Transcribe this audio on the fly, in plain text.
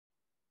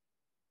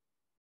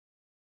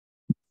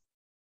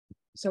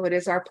So it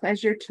is our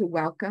pleasure to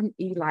welcome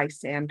Eli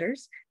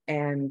Sanders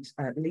and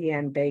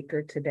LeeAnn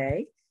Baker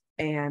today.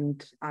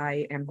 And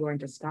I am going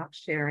to stop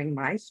sharing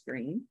my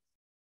screen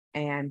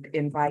and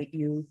invite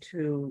you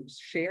to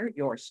share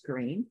your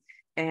screen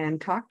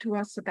and talk to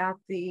us about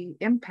the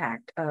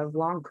impact of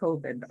long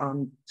COVID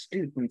on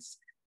students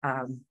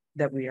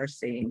that we are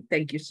seeing.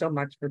 Thank you so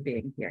much for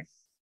being here.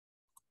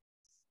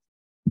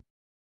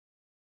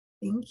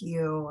 Thank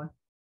you.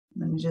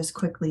 I'm going to just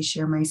quickly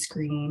share my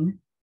screen.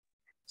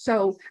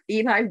 So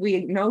Eli,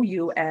 we know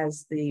you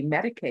as the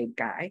Medicaid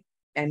guy,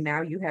 and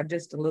now you have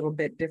just a little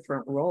bit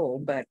different role,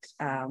 but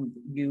do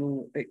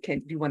you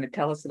want to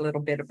tell us a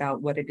little bit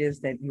about what it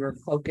is that your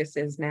focus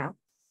is now?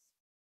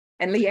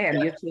 And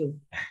LeeAnn, you too.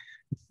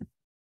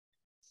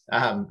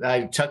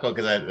 I chuckle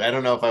because I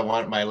don't know if I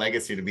want my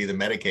legacy to be the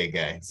Medicaid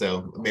guy,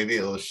 so maybe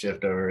it'll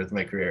shift over with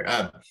my career.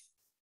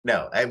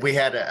 No, we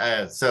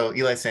had, so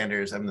Eli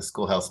Sanders, I'm the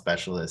school health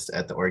specialist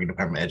at the Oregon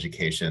Department of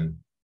Education.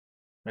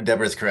 And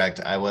Deborah's correct,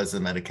 I was the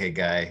Medicaid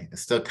guy, I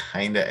still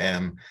kind of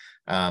am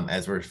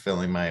as we're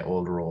filling my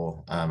old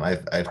role.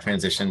 I've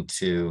transitioned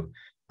to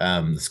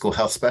the school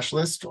health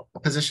specialist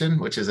position,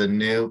 which is a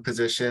new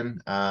position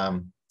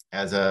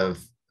as of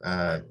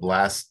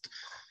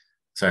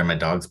sorry, my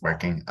dog's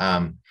barking.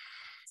 I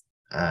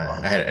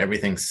had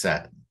everything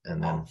set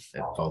and then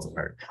it falls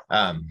apart.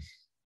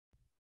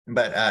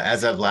 But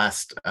as of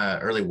last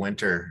early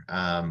winter,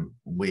 I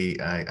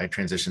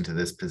transitioned to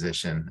this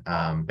position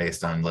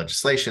based on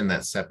legislation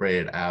that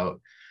separated out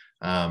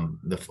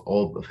the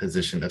old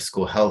position of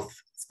school health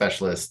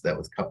specialist that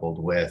was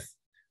coupled with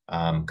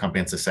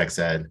comprehensive sex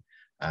ed,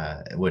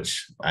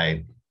 which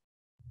I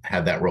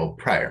had that role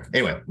prior.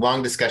 Anyway,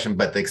 long discussion,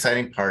 but the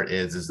exciting part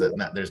is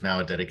that there's now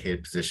a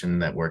dedicated position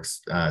that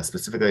works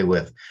specifically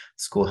with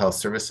school health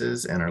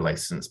services and our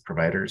licensed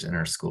providers in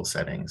our school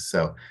settings.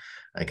 So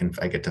I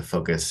get to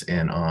focus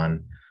in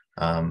on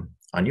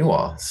you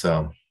all.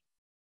 So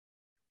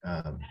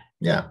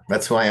yeah,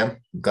 that's who I am.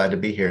 Glad to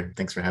be here.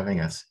 Thanks for having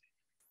us.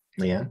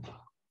 LeeAnn?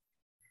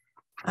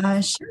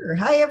 Sure.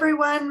 Hi,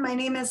 everyone. My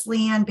name is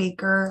LeeAnn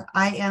Baker.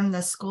 I am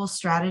the school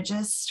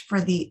strategist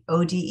for the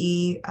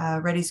ODE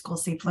Ready School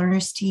Safe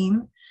Learners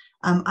team.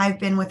 I've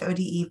been with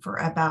ODE for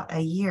about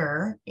a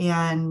year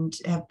and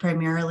have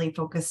primarily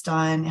focused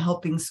on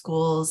helping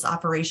schools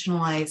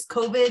operationalize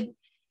COVID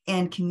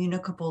and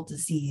communicable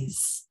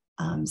disease.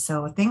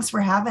 So thanks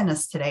for having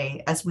us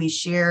today as we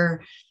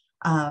share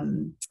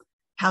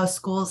how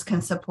schools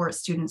can support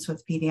students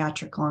with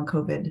pediatric long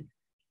COVID.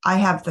 I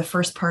have the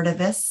first part of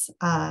this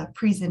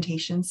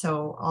presentation,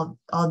 so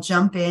I'll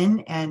jump in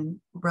and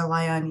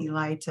rely on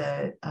Eli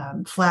to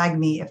flag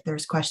me if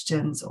there's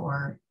questions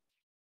or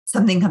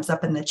something comes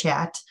up in the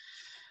chat.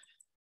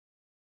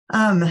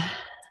 The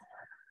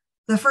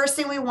first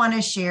thing we want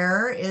to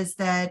share is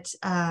that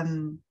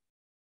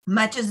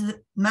much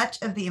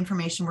of the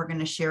information we're going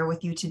to share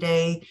with you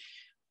today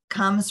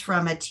comes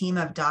from a team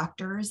of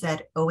doctors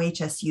at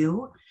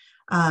OHSU.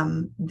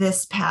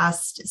 This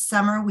past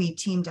summer, we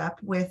teamed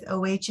up with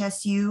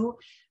OHSU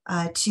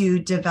to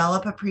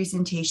develop a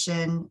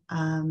presentation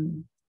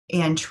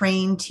and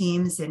train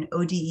teams in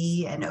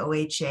ODE and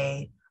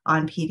OHA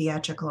on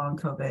pediatric long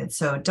COVID.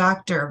 So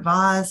Dr.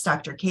 Vaz,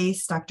 Dr.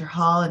 Case, Dr.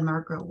 Hall, and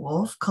Margaret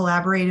Wolf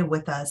collaborated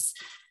with us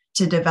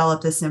to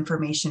develop this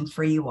information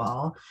for you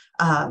all.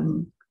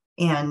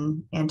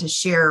 And to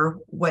share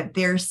what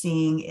they're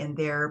seeing in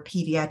their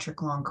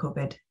pediatric long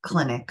COVID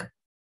clinic.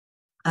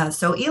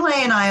 So Eli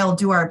and I will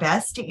do our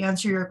best to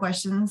answer your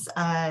questions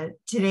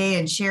today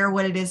and share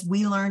what it is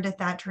we learned at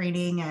that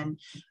training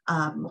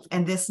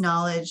and this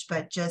knowledge,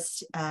 but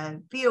just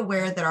be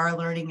aware that our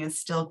learning is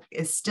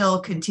still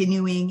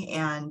continuing,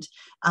 and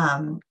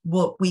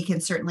we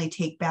can certainly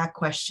take back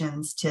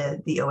questions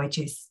to the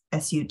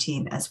OHSU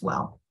team as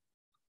well.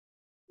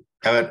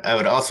 I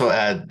would also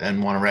add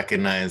and want to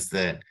recognize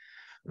that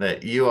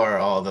you are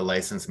all the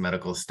licensed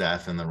medical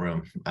staff in the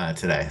room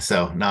today,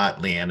 so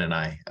not LeeAnn and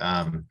I.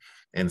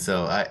 And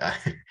so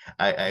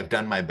I've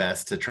done my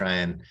best to try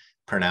and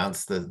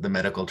pronounce the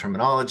medical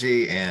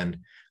terminology and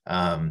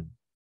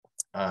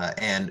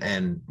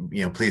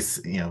please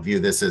view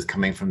this as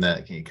coming from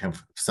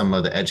some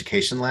of the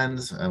education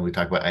lens. We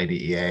talk about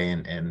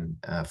IDEA and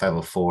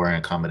 504 and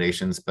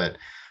accommodations, but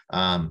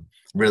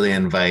really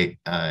invite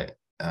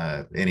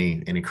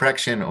any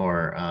correction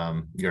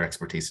or your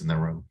expertise in the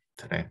room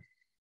today.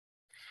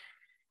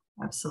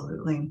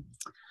 Absolutely.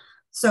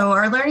 So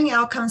our learning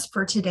outcomes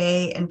for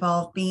today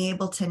involve being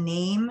able to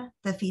name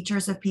the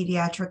features of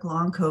pediatric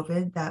long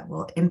COVID that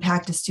will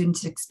impact a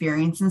student's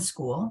experience in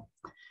school,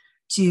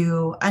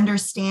 to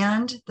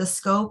understand the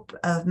scope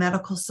of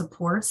medical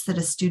supports that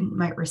a student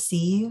might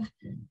receive,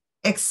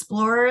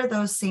 explore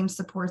those same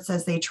supports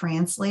as they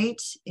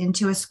translate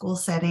into a school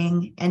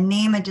setting, and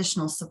name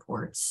additional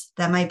supports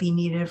that might be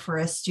needed for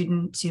a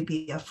student to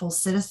be a full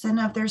citizen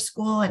of their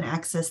school and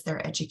access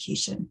their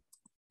education.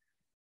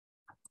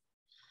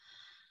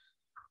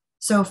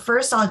 So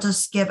first, I'll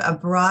just give a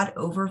broad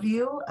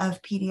overview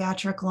of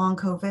pediatric long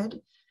COVID.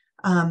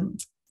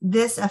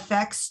 This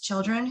affects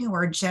children who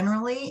are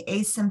generally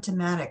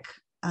asymptomatic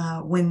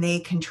when they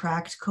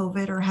contract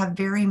COVID or have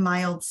very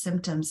mild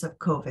symptoms of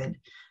COVID,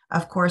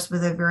 of course,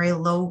 with a very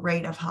low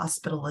rate of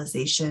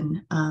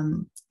hospitalization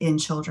in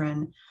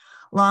children.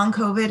 Long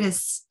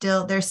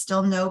COVID there's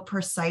still no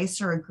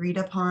precise or agreed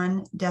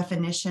upon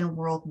definition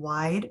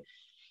worldwide.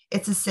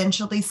 It's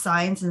essentially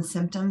signs and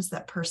symptoms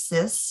that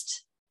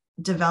persist,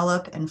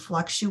 develop, and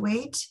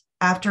fluctuate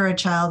after a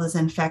child is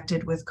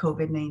infected with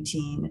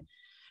COVID-19.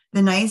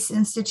 The NICE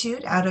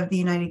Institute out of the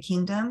United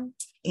Kingdom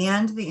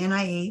and the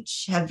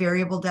NIH have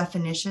variable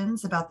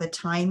definitions about the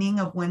timing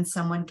of when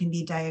someone can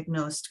be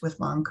diagnosed with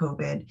long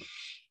COVID.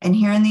 And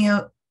here in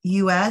the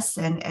US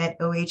and at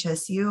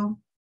OHSU,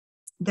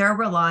 they're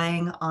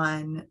relying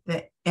on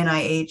the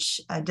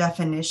NIH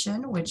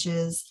definition, which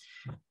is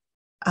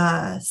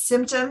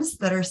symptoms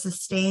that are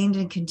sustained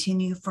and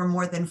continue for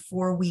more than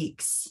 4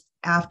 weeks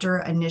after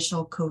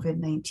initial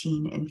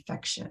COVID-19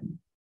 infection.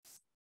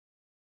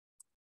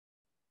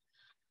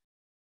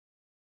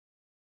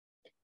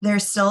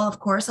 There's still, of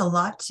course, a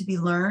lot to be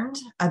learned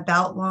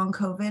about long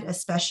COVID,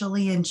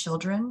 especially in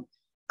children.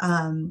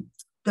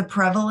 The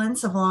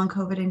prevalence of long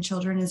COVID in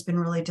children has been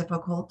really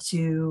difficult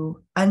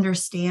to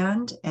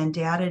understand and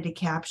data to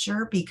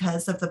capture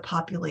because of the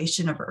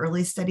population of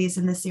early studies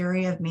in this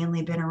area have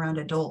mainly been around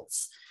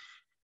adults.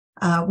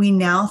 We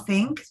now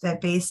think that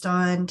based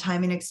on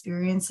time and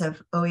experience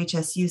of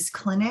OHSU's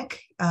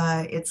clinic,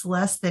 it's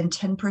less than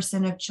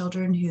 10% of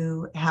children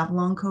who have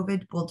long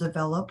COVID will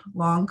develop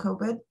long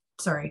COVID.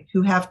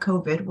 Who have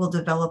COVID will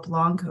develop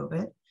long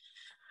COVID.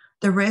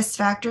 The risk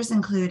factors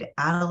include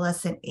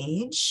adolescent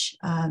age,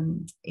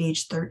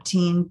 age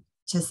 13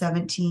 to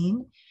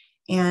 17,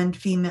 and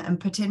female and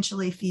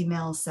potentially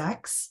female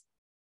sex.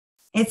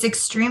 It's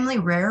extremely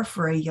rare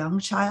for a young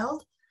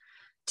child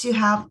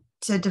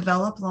to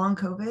develop long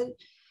COVID.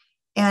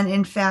 And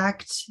in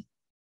fact,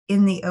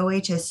 in the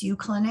OHSU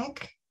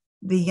clinic,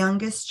 the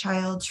youngest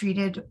child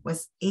treated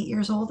was 8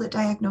 years old at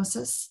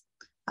diagnosis.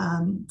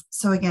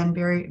 So again,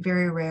 very,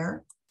 very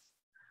rare.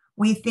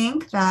 We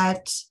think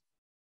that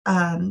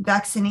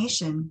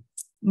vaccination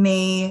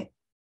may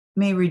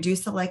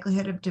reduce the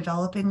likelihood of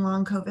developing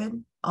long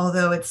COVID,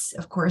 although it's,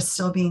 of course,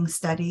 still being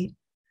studied.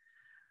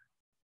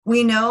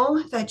 We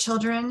know that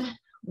children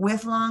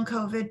with long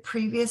COVID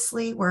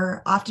previously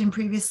were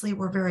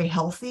very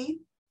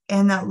healthy,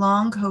 and that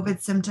long COVID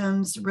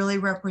symptoms really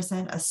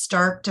represent a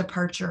stark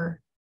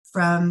departure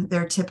from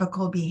their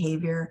typical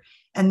behavior.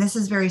 And this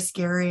is very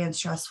scary and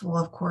stressful,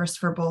 of course,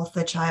 for both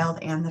the child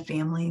and the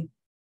family.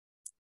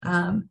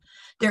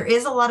 There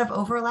is a lot of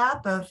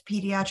overlap of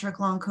pediatric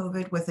long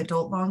COVID with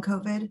adult long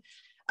COVID,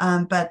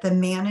 but the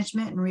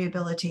management and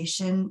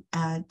rehabilitation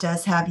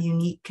does have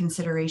unique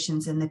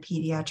considerations in the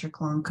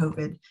pediatric long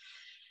COVID.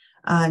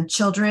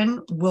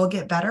 Children will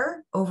get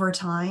better over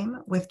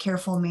time with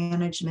careful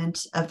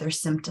management of their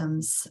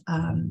symptoms.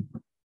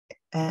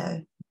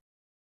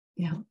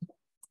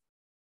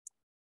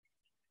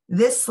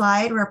 This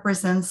slide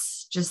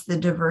represents just the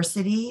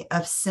diversity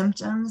of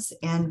symptoms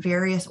and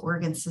various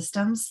organ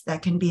systems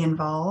that can be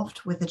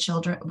involved with a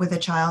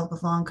child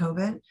with long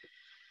COVID.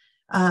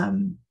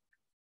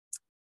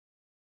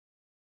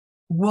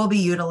 We'll be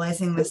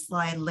utilizing this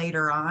slide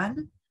later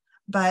on,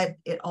 but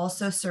it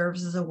also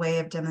serves as a way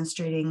of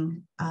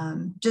demonstrating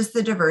just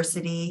the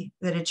diversity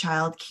that a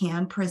child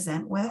can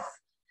present with.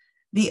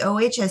 The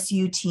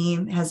OHSU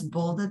team has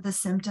bolded the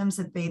symptoms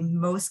that they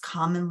most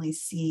commonly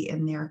see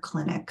in their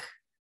clinic.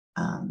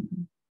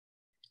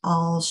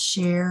 I'll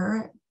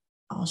share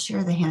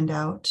the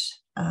handout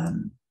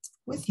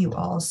with you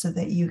all so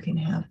that you can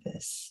have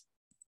this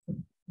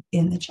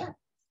in the chat.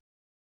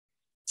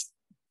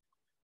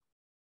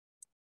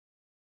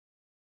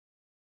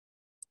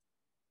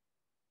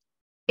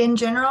 In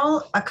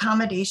general,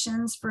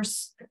 accommodations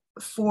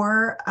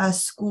for a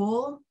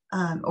school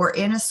or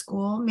in a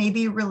school may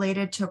be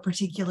related to a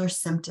particular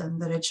symptom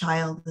that a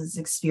child is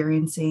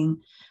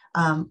experiencing.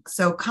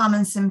 So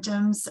common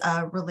symptoms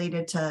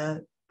related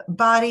to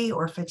body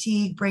or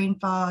fatigue, brain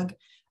fog.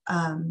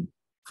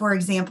 For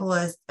example,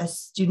 a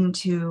student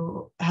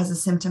who has a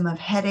symptom of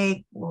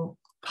headache will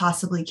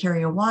possibly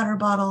carry a water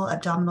bottle.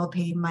 Abdominal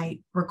pain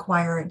might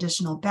require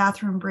additional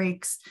bathroom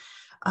breaks.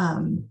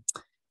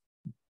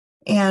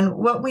 And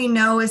what we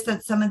know is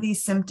that some of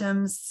these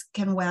symptoms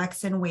can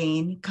wax and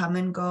wane, come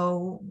and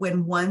go.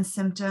 When one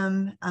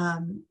symptom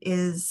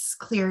is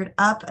cleared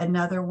up,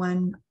 another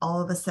one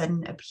all of a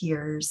sudden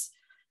appears.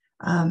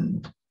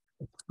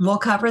 We'll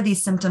cover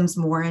these symptoms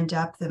more in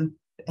depth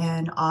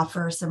and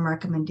offer some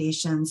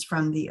recommendations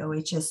from the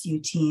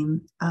OHSU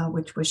team,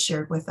 which was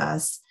shared with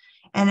us.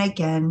 And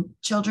again,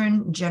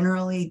 children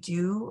generally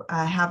do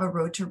have a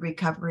road to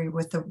recovery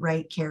with the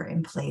right care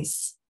in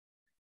place.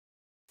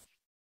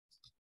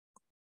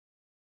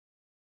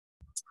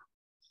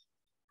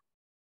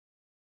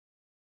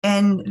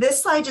 And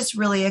this slide just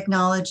really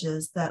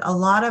acknowledges that a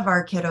lot of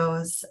our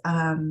kiddos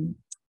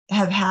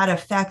have had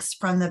effects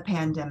from the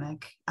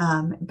pandemic,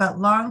 but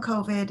long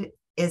COVID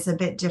is a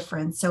bit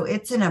different. So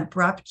it's an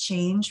abrupt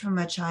change from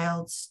a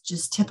child's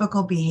just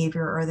typical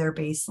behavior or their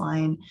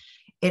baseline.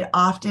 It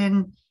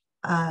often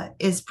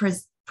is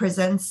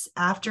presents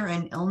after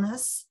an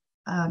illness,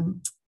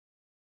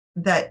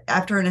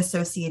 after an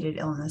associated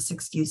illness,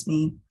 excuse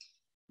me.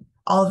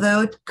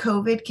 Although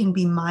COVID can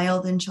be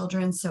mild in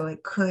children, so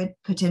it could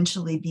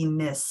potentially be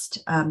missed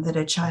that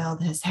a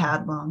child has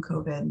had long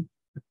COVID.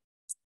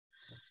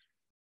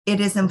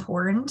 It is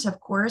important, of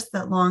course,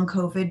 that long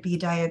COVID be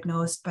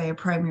diagnosed by a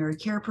primary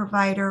care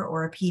provider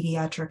or a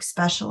pediatric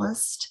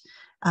specialist.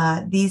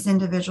 These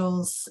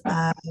individuals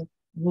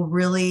will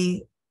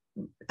really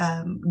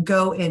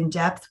go in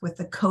depth with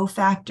the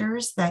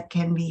cofactors that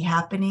can be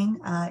happening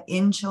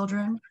in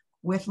children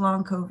with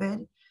long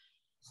COVID,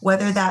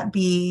 whether that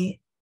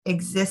be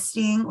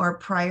existing or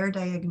prior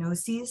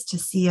diagnoses to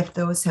see if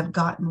those have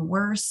gotten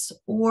worse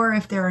or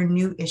if there are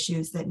new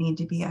issues that need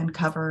to be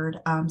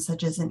uncovered,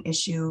 such as an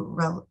issue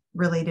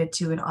related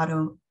to an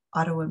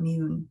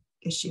autoimmune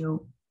issue.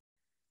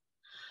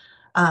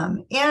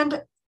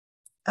 And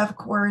of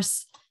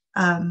course,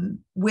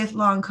 with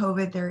long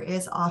COVID, there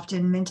is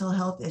often mental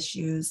health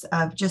issues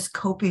of just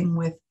coping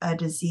with a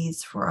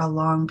disease for a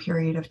long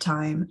period of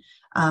time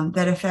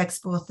that affects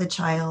both the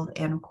child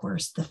and, of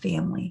course, the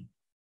family.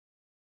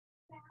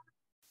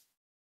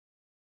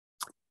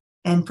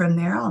 And from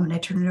there, I'm going to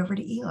turn it over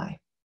to Eli.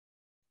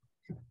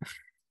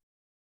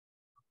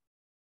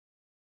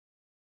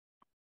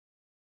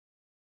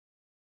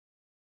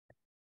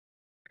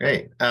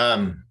 Great.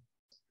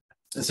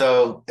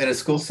 So in a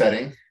school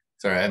setting,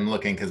 sorry, I'm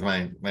looking because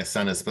my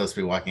son is supposed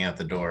to be walking out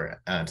the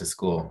door to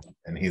school,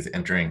 and he's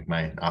entering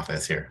my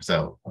office here.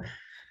 So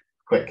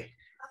quick.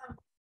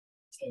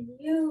 Can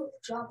you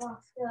drop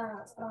off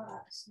the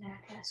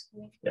snack at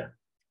school? Yeah.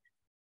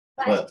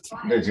 What?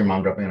 Is your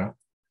mom dropping it off?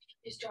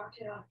 Just dropped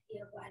it off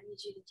here, but I need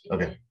you to take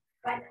Okay. it.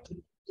 Right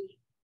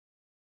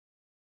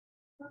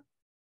now.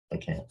 I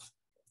can't.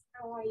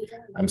 How are you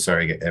doing? I'm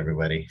sorry,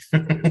 everybody.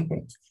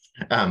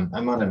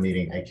 I'm on a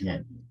meeting. I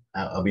can't.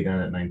 I'll be done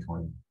at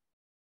 9:20.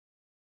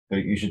 So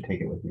you should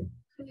take it with you.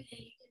 Okay,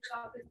 you can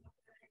drop it off.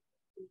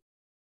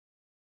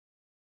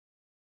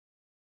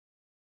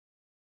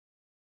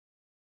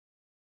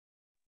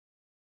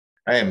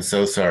 I am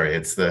so sorry.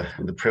 It's the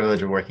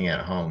privilege of working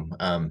at home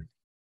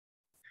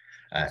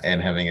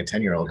and having a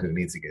 10-year-old who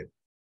needs to get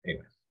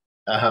anyway.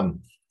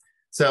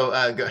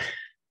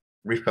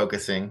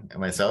 Refocusing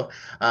myself.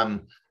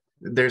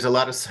 There's a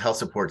lot of health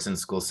supports in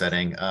school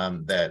setting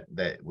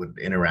that would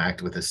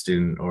interact with a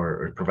student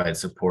or provide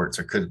supports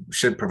or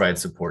should provide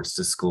supports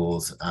to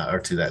schools or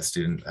to that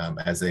student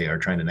as they are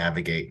trying to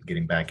navigate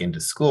getting back into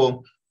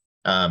school.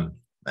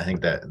 I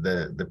think that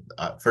the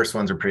first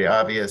ones are pretty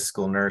obvious: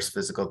 school nurse,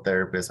 physical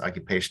therapist,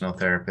 occupational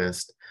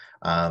therapist,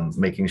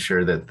 making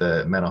sure that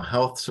the mental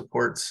health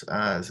supports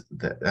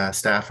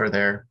staff are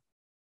there.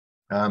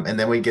 And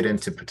then we get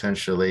into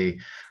potentially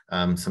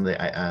some of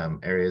the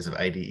areas of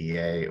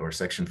IDEA or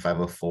Section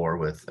 504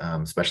 with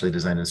specially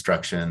designed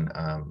instruction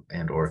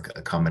and or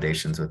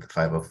accommodations with the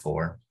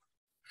 504.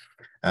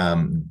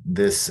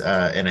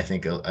 And I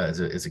think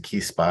is a key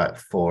spot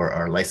for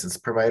our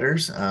licensed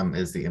providers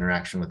is the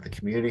interaction with the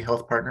community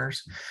health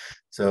partners.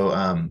 So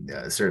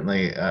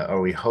certainly,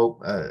 or we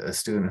hope a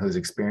student who's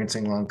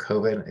experiencing long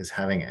COVID is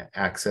having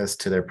access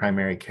to their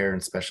primary care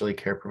and specialty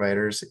care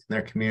providers in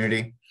their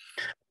community.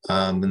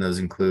 And those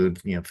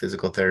include,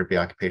 physical therapy,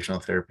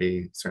 occupational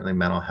therapy, certainly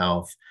mental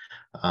health,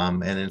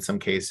 and in some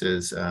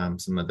cases,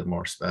 some of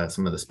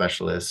the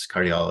specialists,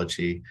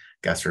 cardiology,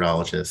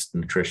 gastrologist,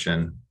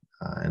 nutrition,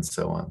 and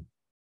so on.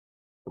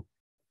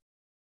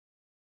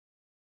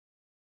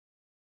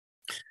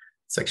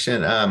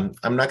 Section,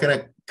 I'm not going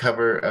to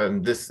cover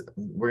this.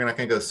 We're not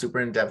going to go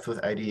super in depth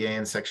with IDEA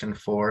in Section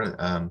 4.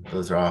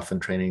 Those are often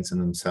trainings in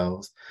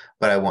themselves,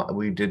 but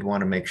we did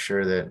want to make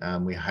sure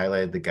that we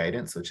highlighted the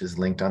guidance, which is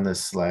linked on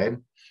this slide.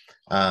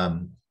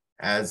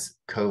 As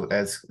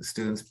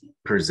students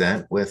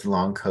present with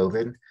long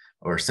COVID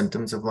or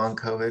symptoms of long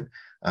COVID,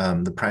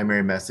 the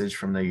primary message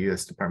from the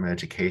U.S. Department of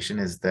Education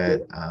is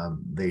that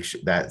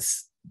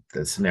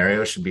the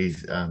scenario should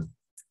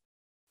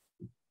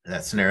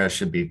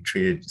be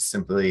treated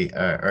simply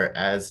or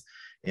as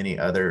any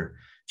other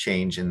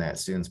change in that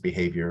student's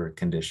behavior or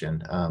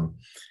condition.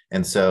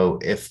 And so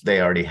if they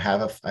already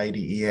have a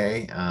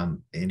IDEA,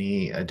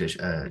 any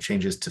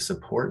changes to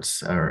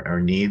supports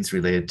or needs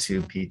related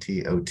to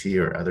PT, OT,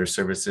 or other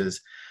services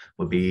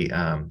will be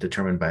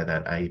determined by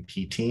that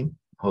IEP team,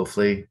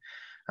 hopefully,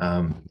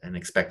 and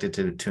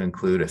expected to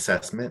include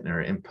assessment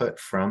or input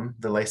from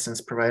the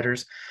licensed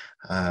providers,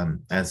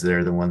 as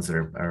they're the ones that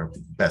are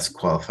best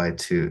qualified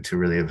to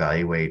really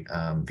evaluate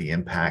the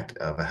impact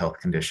of a health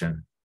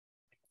condition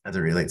as it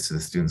relates to the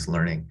student's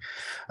learning.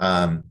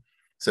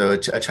 So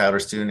a child or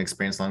student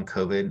experiencing long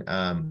COVID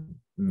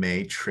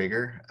may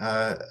trigger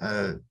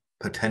a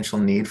potential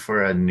need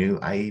for a new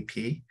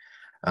IEP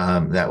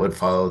that would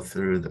follow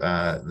through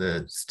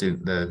the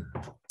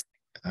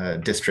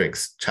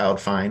district's child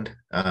find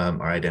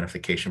or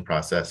identification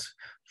process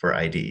for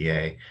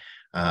IDEA.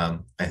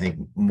 I think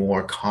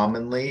more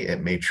commonly,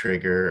 it may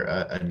trigger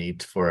a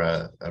need for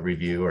a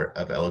review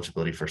of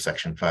eligibility for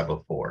Section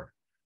 504.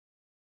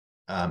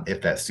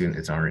 if that student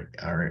is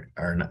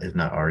is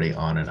not already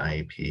on an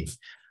IEP,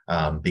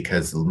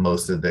 because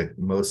most of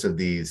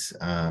these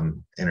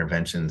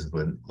interventions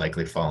would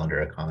likely fall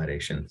under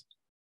accommodations.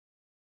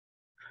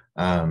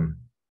 And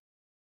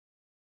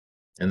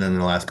then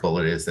the last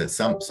bullet is that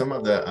some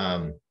of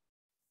the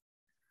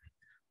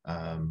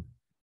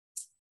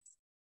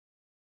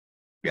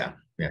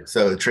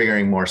so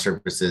triggering more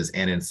services,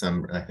 and in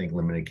some, I think,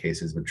 limited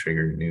cases would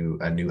trigger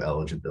a new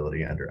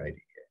eligibility under IDEA.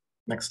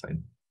 Next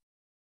slide.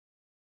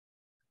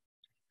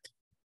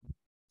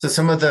 So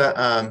some of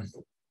the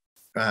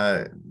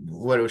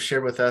what was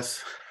shared with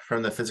us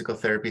from the physical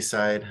therapy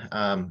side,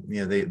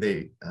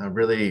 they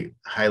really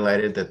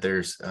highlighted that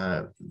there's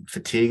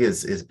fatigue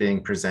is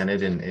being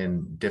presented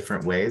in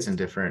different ways, in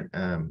different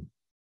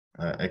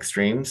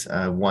extremes.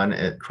 One,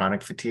 at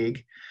chronic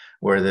fatigue,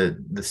 where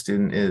the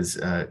student is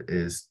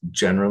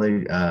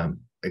generally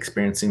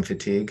experiencing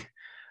fatigue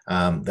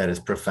that is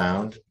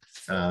profound,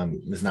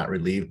 is not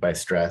relieved by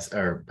stress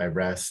or by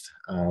rest,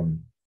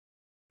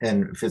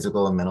 and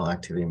physical and mental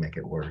activity make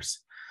it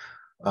worse.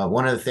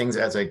 One of the things,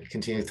 as I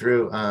continue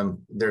through,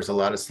 there's a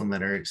lot of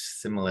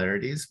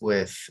similarities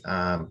with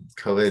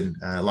COVID,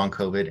 long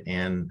COVID,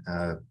 and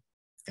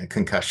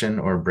concussion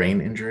or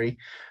brain injury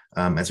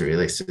as it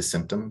relates to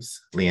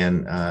symptoms.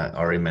 LeeAnn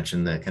already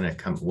mentioned the kind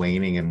of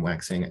waning and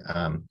waxing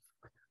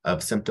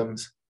of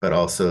symptoms, but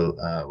also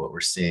what we're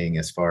seeing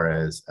as far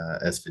as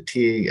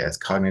fatigue, as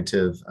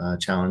cognitive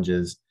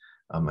challenges,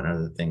 and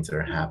other things that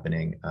are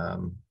happening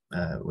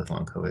with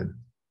long COVID.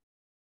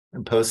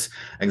 And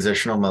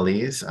post-exertional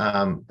malaise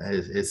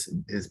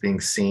is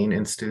being seen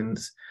in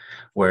students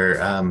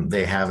where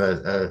they have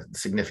a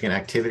significant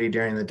activity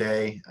during the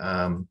day,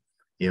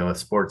 a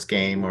sports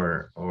game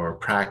or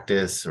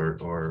practice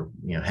or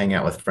hang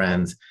out with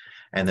friends,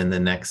 and then the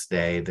next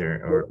day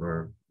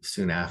or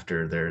soon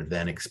after they're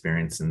then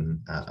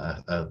experiencing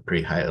a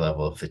pretty high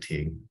level of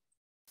fatigue.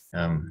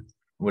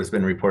 What has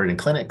been reported in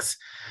clinics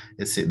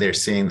is they're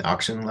seeing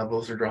oxygen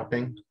levels are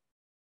dropping.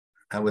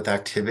 With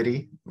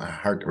activity,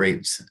 heart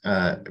rates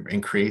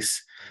increase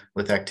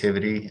with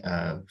activity.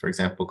 For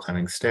example,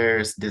 climbing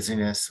stairs,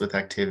 dizziness with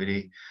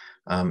activity,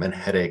 and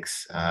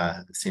headaches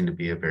seem to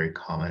be a very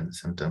common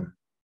symptom.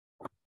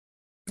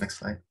 Next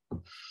slide.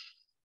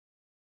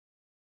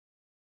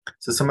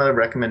 So some of the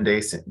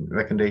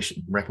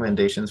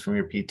recommendations from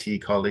your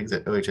PT colleagues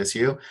at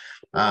OHSU.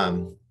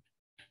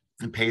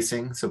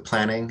 Pacing, so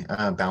planning,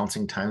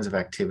 balancing times of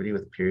activity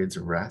with periods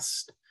of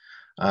rest.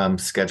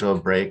 Schedule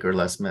a break or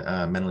less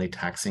mentally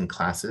taxing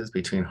classes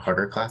between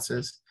harder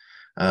classes.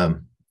 I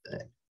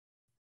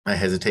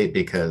hesitate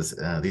because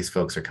these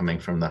folks are coming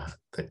from the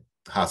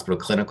hospital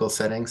clinical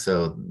setting,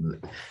 so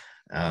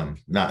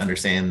not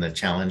understanding the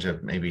challenge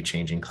of maybe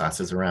changing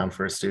classes around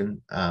for a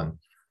student.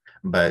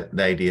 But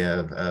the idea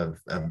of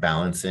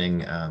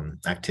balancing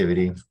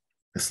activity,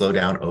 slow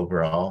down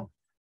overall,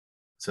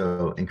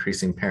 so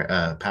increasing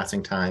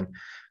passing time,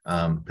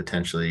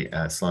 potentially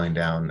slowing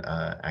down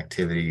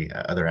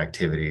other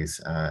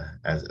activities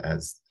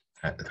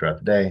throughout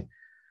the day,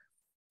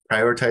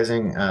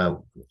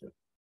 prioritizing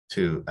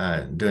to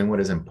doing what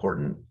is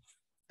important.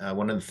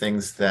 One of the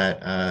things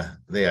that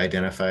they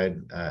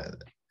identified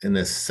in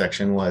this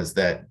section was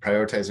that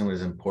prioritizing what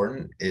is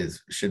important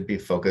should be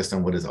focused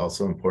on what is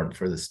also important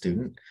for the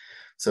student.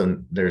 So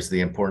there's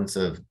the importance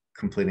of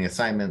completing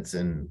assignments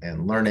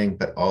and learning,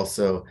 but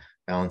also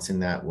balancing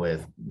that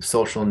with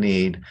social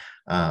need,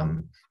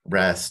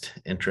 rest,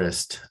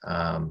 interest,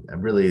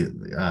 and really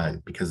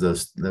because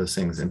those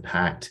things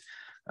impact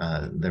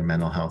their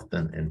mental health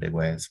in big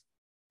ways.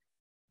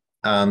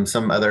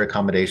 Some other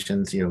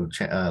accommodations,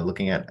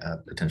 looking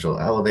at potential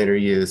elevator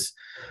use,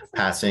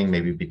 passing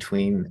maybe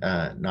between,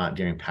 not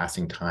during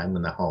passing time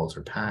when the halls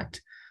are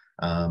packed,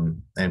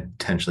 and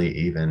potentially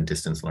even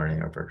distance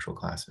learning or virtual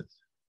classes.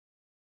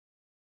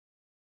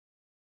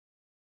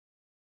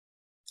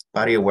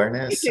 Body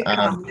awareness.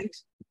 Comment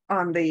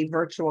on the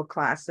virtual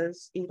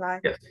classes, Eli.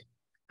 Yes.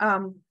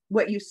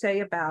 What you say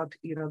about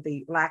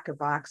the lack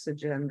of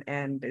oxygen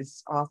and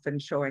is often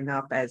showing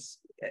up as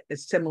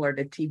similar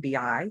to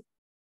TBI.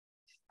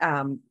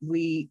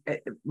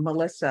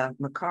 Melissa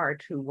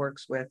McCart, who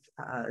works with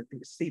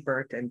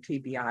CBERT and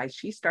TBI,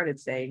 she started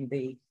saying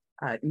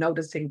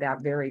noticing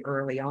that very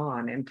early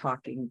on and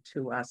talking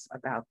to us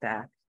about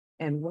that.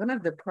 And one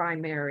of the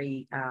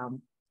primary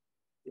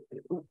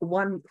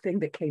one thing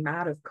that came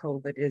out of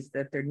COVID is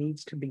that there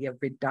needs to be a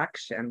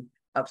reduction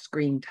of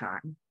screen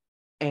time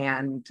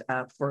and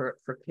for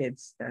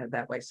kids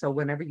that way. So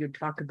whenever you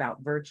talk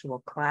about virtual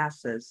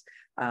classes,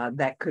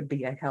 that could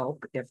be a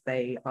help if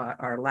they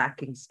are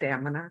lacking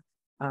stamina.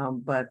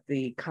 But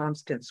the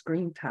constant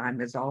screen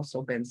time has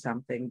also been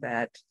something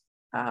that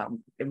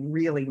it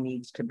really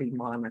needs to be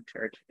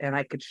monitored. And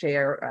I could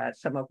share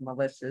some of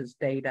Melissa's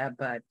data,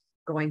 but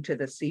going to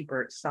the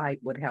CBERT site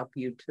would help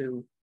you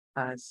to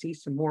see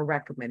some more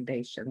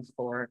recommendations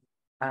for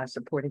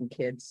supporting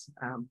kids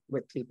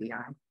with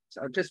TBI.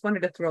 So just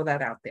wanted to throw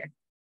that out there.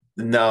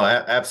 No,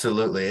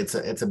 absolutely. It's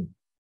a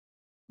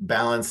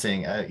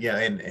balancing, yeah,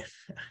 and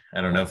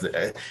I don't know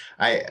if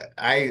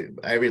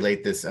I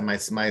relate this.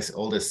 My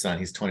oldest son,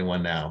 he's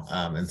 21 now,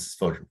 and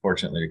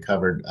fortunately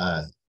recovered,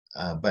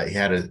 but he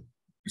had a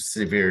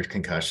severe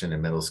concussion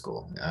in middle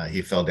school.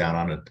 He fell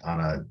down on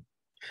a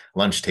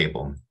lunch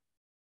table,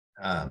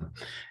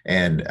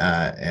 and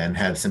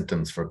had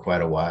symptoms for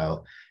quite a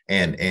while.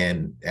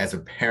 And as a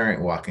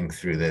parent walking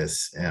through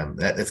this,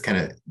 that's kind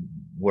of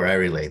where I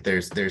relate.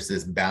 There's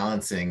this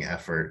balancing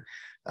effort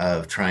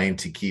of trying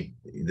to keep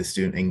the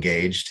student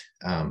engaged,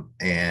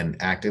 and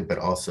active, but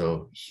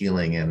also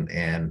healing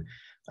and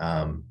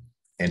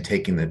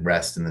taking the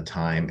rest and the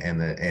time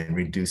and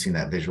reducing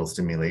that visual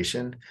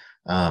stimulation.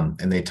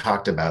 And they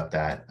talked about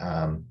that,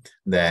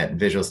 that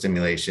visual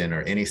stimulation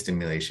or any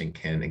stimulation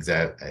can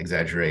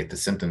exaggerate the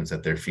symptoms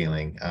that they're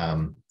feeling,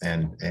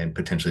 and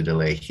potentially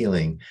delay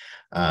healing.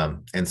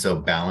 And so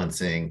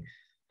balancing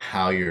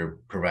how you're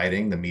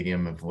providing the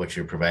medium of what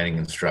you're providing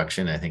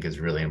instruction, I think, is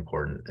really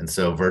important. And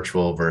so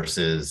virtual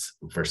versus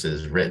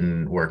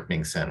written work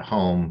being sent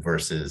home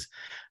versus,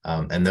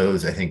 and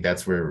those, I think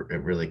that's where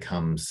it really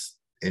comes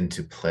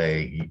into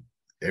play,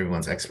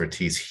 everyone's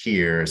expertise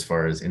here as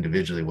far as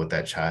individually what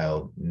that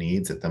child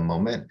needs at the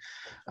moment,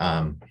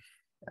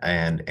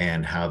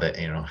 and how that,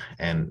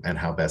 and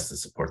how best to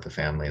support the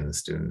family and the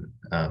student.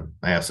 I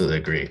absolutely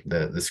agree.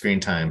 The screen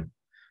time,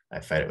 I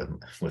fight it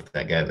with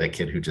that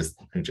kid who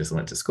just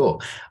went to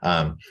school.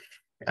 But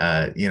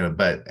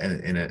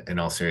in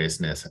all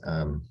seriousness,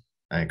 I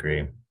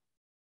agree.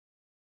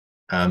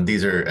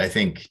 These are, I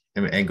think,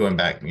 and going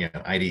back,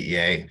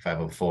 IDEA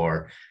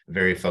 504,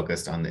 very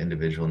focused on the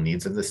individual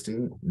needs of the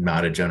student,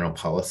 not a general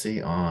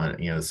policy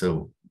on,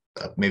 so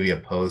maybe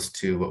opposed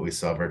to what we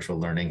saw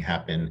virtual learning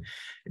happen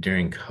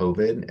during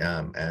COVID,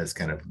 as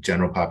kind of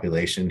general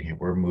population.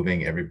 We're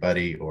moving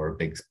everybody or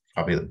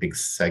probably the big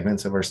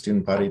segments of our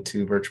student body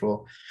to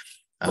virtual.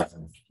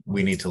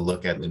 We need to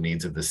look at the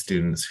needs of the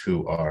students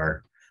who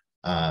are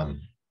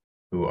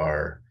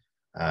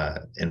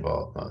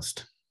involved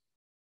most.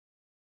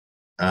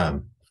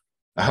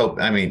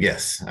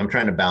 Yes, I'm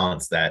trying to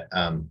balance that.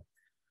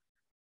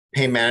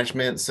 Pain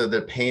management. So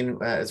the pain,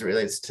 as it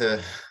relates to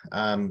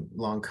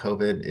long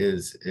COVID,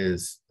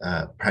 is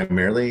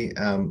primarily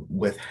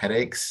with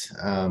headaches,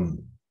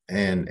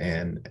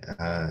 and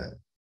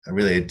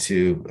related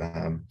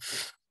to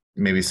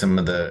maybe some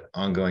of the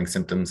ongoing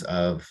symptoms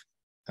of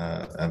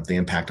the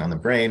impact on the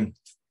brain.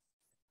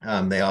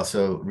 They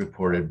also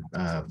reported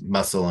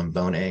muscle and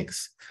bone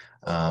aches,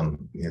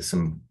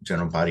 some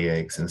general body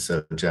aches, and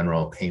so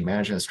general pain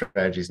management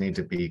strategies need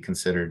to be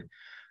considered.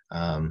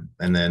 And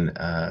then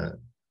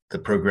the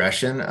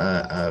progression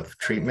of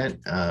treatment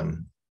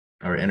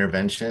or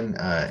intervention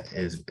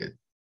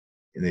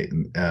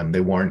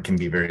they warn can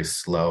be very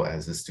slow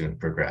as the student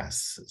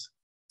progresses.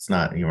 It's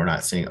not, we're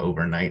not seeing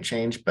overnight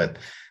change, but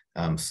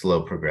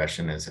slow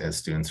progression as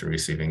students are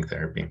receiving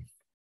therapy.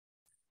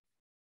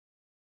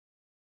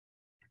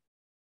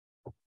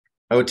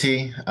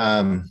 OT,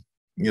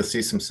 you'll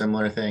see some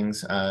similar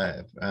things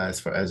as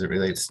far as it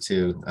relates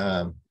to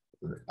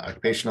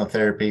occupational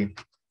therapy.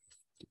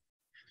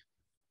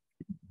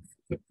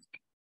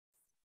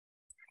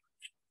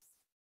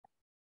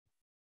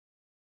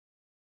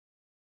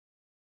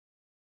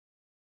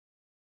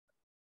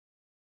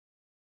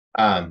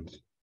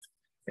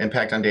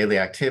 Impact on daily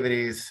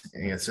activities.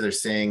 So they're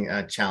seeing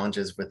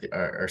challenges with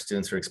our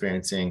students who are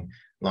experiencing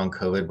long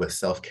COVID with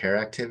self-care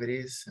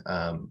activities.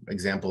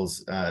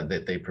 Examples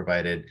that they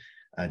provided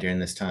during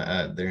this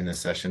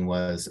session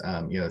was,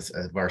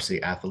 a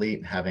varsity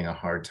athlete having a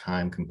hard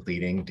time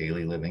completing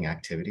daily living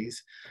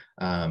activities.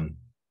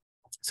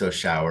 So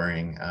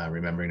showering,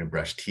 remembering to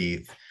brush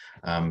teeth,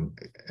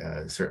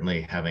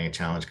 certainly having a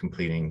challenge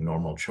completing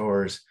normal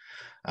chores.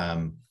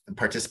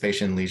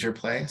 Participation in leisure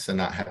play, so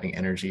not having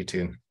energy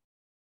to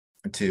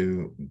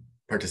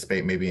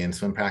participate maybe in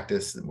swim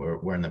practice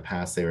where in the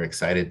past they were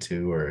excited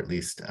to, or at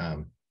least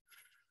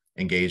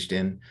engaged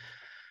in.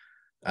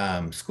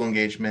 School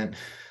engagement,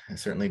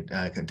 certainly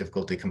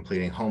difficulty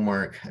completing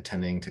homework,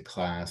 attending to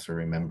class, or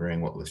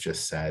remembering what was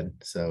just said.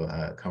 So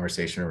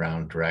conversation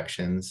around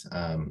directions,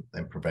 and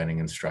providing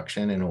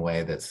instruction in a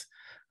way that's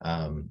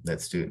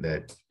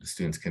that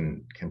students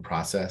can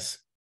process.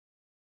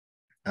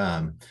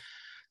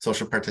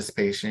 Social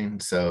participation,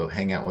 so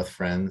hang out with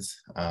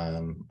friends,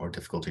 or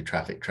difficulty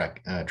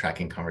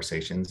tracking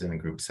conversations in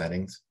group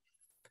settings,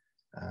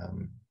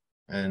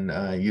 and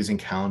using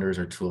calendars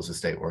or tools to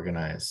stay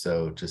organized.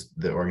 So just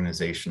the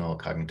organizational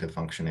cognitive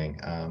functioning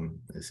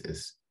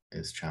is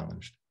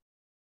challenged.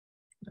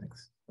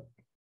 Next.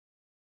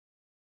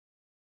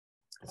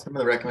 Some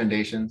of the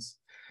recommendations.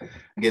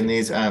 Again,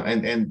 these,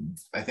 and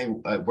I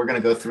think we're going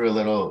to go through a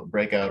little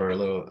breakout or a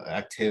little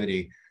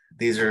activity.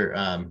 These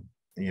are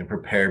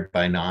prepared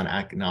by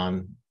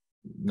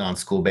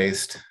non-school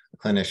based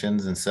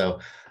clinicians, and so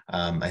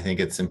I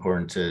think it's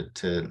important to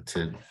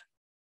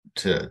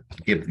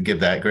give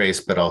that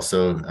grace, but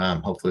also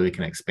hopefully we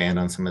can expand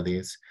on some of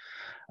these.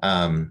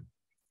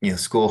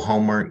 School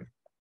homework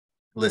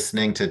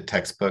listening to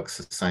textbooks,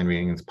 assigned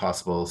reading as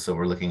possible. So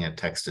we're looking at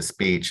text to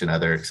speech and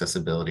other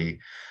accessibility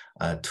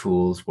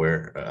tools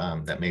where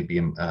that may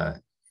be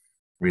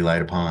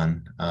relied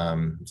upon.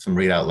 Some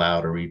read out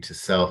loud or read to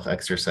self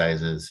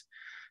exercises,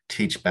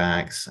 teach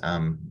backs,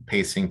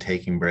 pacing,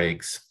 taking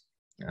breaks,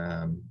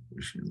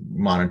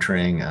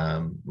 monitoring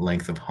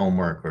length of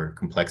homework or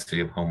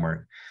complexity of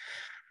homework,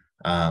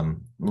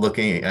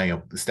 looking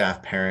at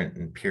staff, parent,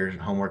 and peer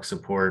homework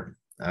support.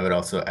 I would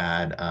also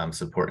add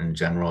support in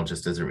general,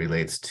 just as it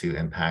relates to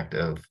impact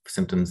of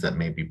symptoms that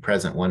may be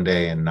present one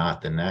day and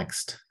not the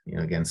next.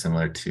 Again,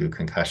 similar to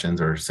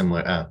concussions or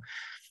similar,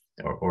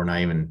 or not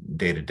even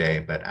day to day,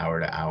 but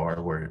hour to hour,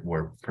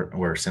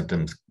 where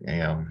symptoms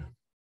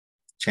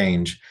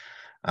change.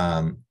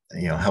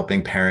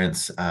 Helping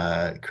parents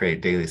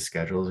create daily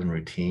schedules and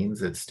routines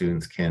that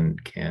students can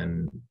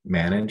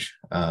manage.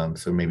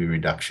 So maybe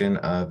reduction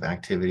of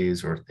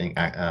activities or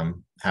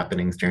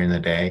happenings during the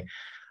day,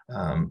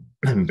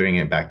 bringing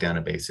it back down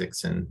to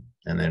basics and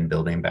then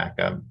building back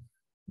up.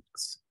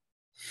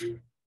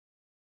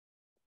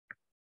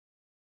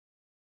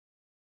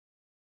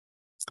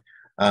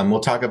 We'll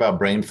talk about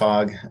brain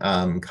fog,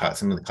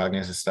 some of the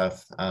cognitive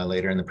stuff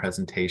later in the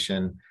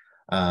presentation.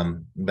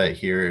 But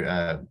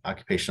here,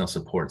 occupational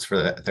supports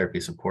for that, therapy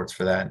supports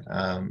for that,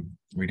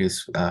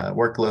 reduce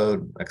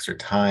workload, extra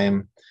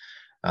time,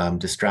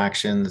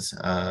 distractions,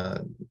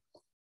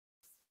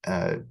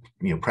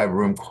 private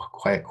room,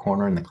 quiet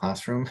corner in the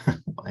classroom.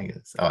 I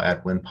guess I'll add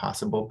when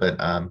possible, but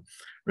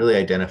really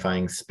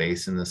identifying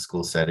space in the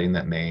school setting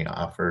that may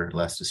offer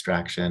less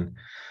distraction,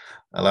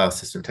 allow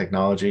assistive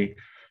technology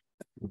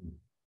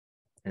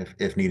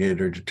if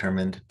needed or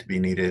determined to be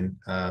needed.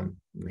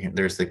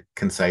 There's the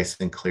concise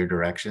and clear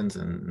directions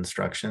and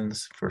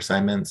instructions for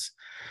assignments,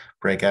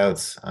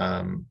 breakouts,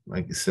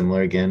 like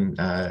similar again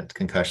to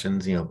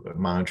concussions,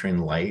 monitoring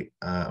light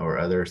or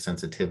other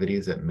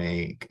sensitivities that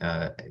may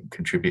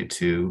contribute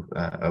to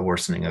a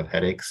worsening of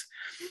headaches.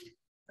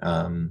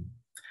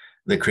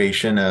 The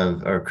creation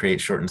of or create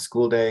shortened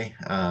school day.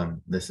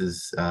 This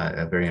is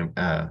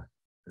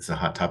it's a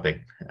hot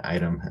topic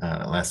item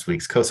last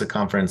week's COSA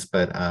conference,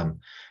 but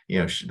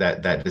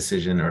that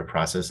decision or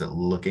process of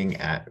looking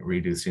at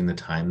reducing the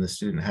time the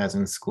student has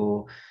in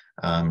school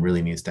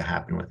really needs to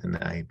happen within the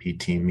IEP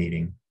team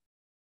meeting.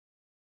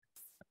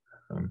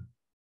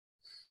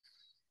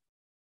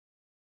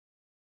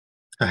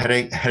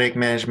 Headache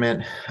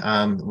management.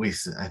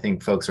 I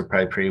think folks are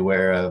probably pretty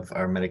aware of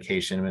our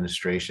medication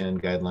administration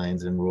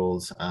guidelines and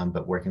rules,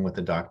 but working with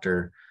the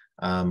doctor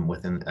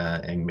within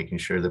and making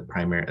sure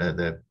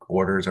the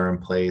orders are in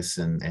place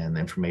and the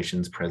information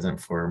is present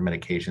for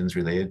medications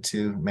related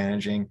to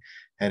managing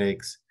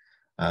headaches.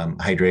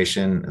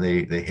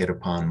 Hydration, they hit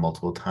upon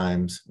multiple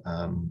times.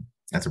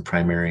 That's a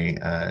primary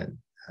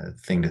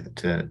thing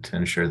to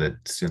ensure that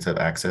students have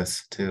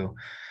access to.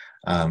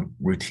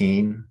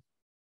 Routine,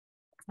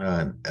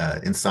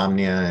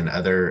 insomnia and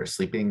other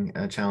sleeping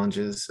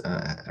challenges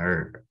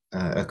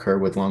occur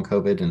with long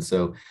COVID, and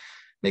so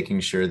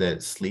making sure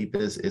that sleep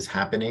is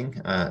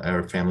happening.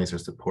 Our families are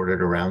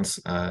supported around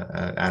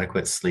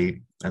adequate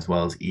sleep, as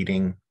well as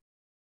eating.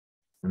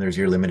 And there's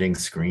your limiting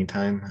screen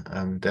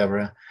time,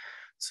 Deborah.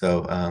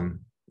 So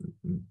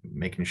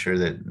making sure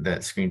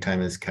that screen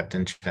time is kept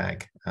in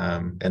check.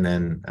 And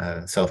then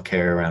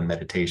self-care around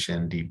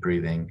meditation, deep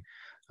breathing,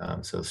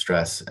 so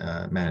stress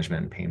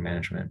management and pain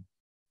management.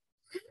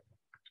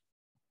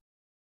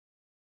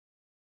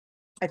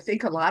 I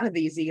think a lot of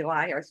these,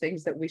 Eli, are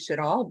things that we should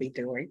all be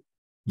doing.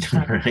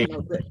 Right.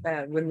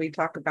 When we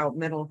talk about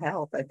mental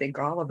health, I think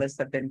all of us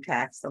have been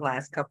taxed the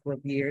last couple of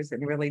years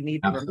and really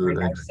need to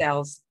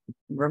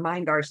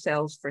remind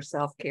ourselves for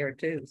self-care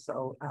too.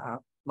 So a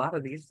lot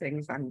of these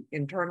things I'm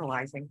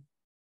internalizing.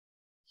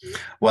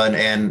 Well,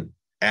 and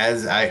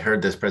as I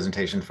heard this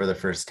presentation for the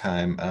first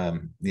time, I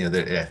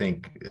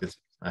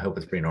hope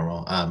it's pretty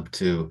normal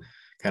to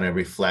kind of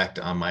reflect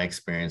on my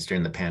experience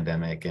during the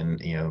pandemic.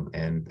 And,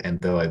 and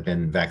though I've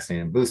been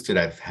vaccinated and boosted,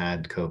 I've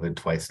had COVID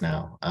twice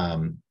now,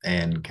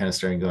 and kind of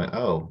starting going,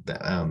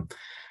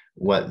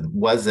 what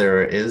was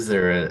there, is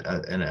there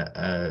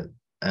an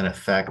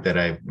effect that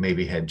I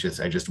maybe I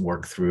just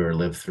worked through or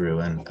lived through?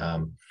 And,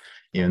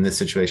 in this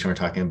situation, we're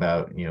talking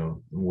about,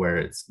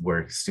 where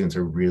students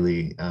are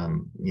really,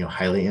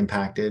 highly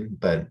impacted.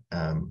 But,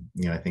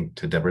 I think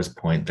to Deborah's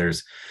point,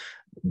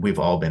 we've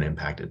all been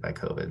impacted by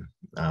COVID,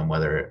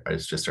 whether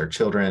it's just our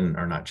children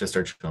or not just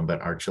our children, but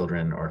our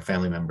children or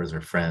family members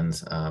or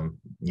friends,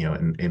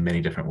 in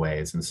many different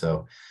ways. And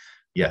so,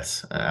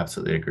 yes, I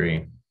absolutely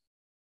agree.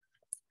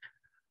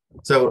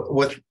 So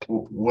with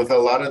a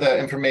lot of the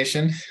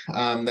information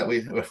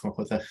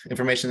with the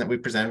information that we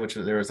present, which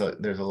there's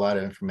a lot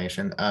of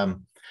information,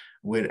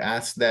 we'd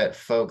ask that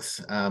folks,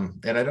 and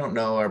I don't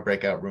know our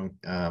breakout room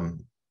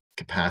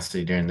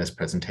capacity during this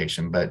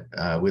presentation, but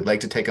we'd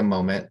like to take a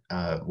moment.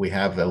 We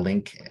have a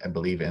link, I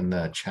believe, in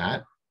the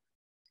chat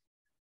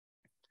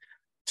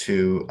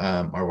to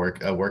our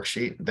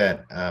worksheet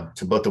that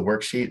to both the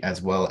worksheet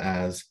as well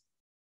as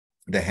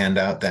the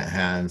handout that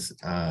has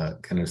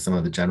kind of some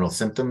of the general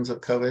symptoms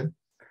of COVID.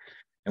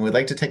 And we'd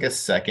like to take a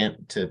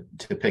second to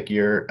pick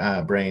your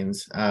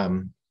brains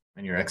and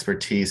your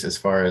expertise as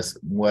far as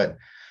what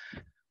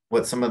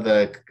some of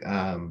the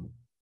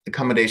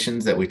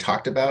accommodations that we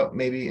talked about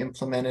may be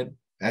implemented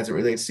as it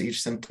relates to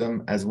each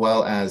symptom, as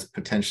well as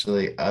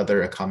potentially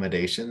other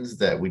accommodations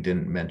that we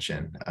didn't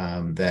mention,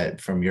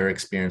 that from your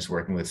experience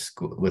working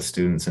with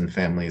students and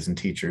families and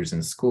teachers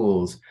in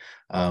schools,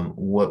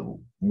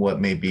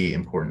 what may be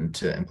important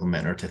to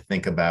implement or to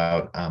think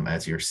about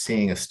as you're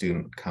seeing a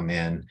student come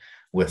in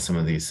with some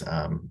of these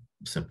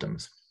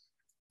symptoms.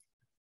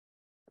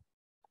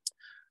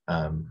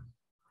 And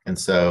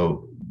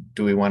so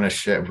do we want to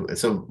share?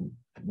 So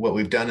what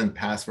we've done in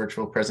past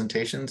virtual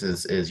presentations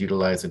is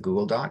utilize a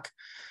Google Doc.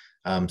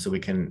 So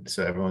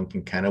everyone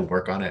can kind of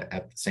work on it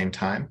at the same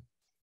time.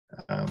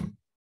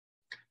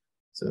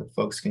 So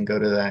folks can go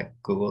to that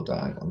Google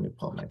Doc. Let me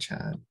pull up my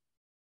chat.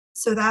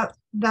 So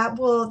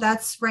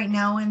that's right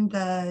now in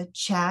the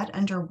chat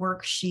under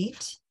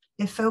worksheet.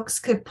 If folks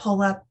could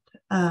pull up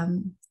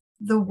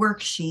the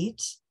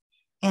worksheet,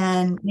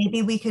 and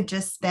maybe we could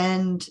just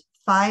spend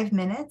 5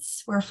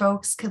 minutes where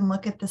folks can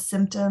look at the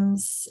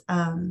symptoms,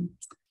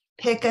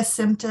 pick a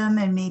symptom,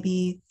 and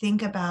maybe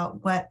think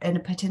about what a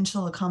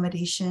potential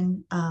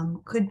accommodation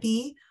could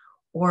be,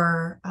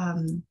 or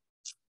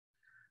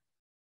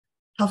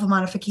health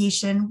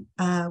modification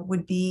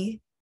would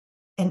be,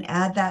 and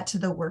add that to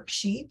the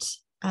worksheet.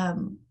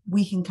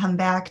 We can come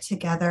back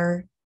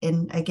together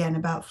in, again,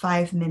 about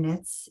 5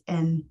 minutes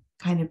and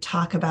kind of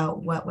talk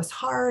about what was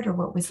hard or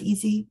what was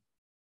easy.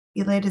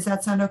 Eli, does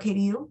that sound okay to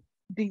you?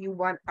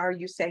 Are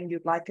you saying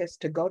you'd like us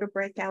to go to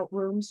breakout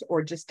rooms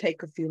or just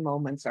take a few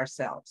moments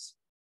ourselves?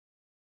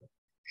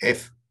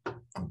 If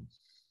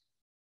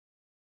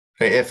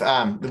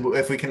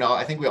we can all,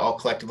 I think we all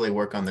collectively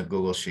work on the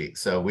Google Sheet,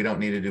 so we don't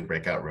need to do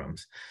breakout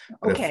rooms.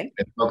 But okay.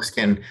 If folks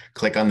can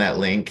click on that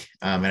link,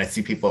 and I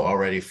see people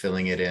already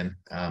filling it in,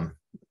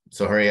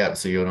 so hurry up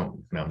so you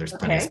don't know there's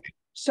plenty of space.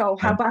 So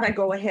how about I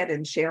go ahead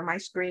and share my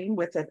screen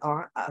with it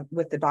on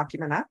with the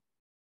document up?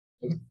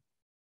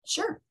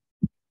 Sure.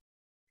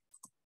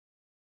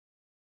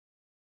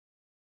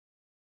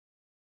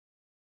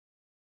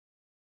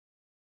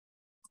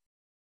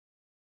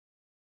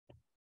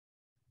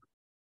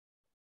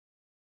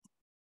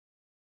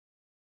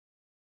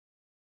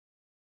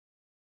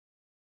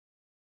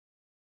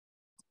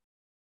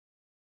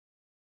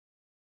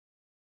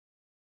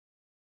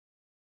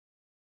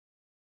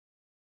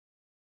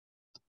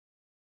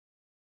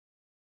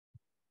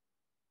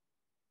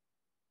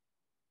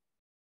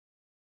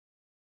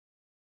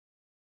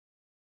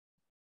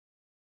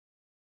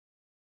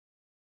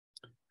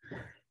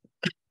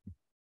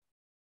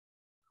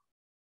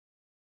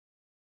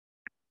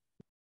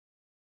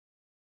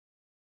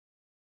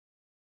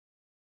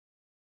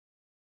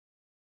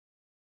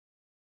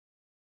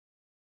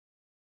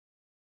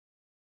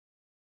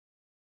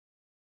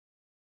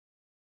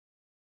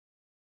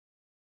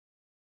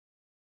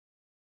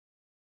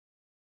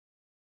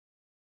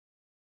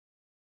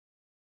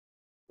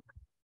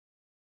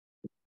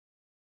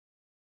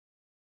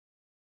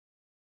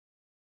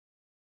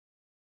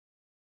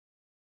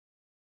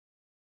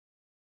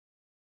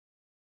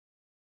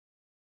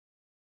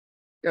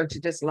 Don't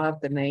you just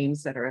love the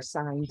names that are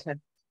assigned to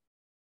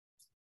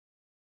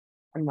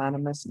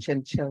anonymous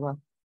chinchilla?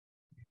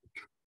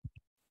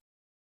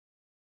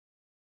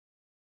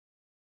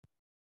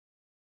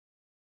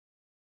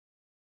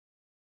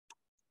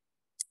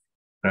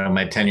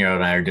 My 10-year-old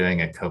and I are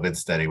doing a COVID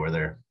study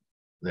where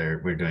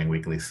we're doing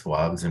weekly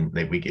swabs, and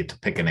we get to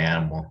pick an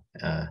animal,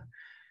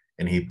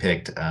 and he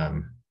picked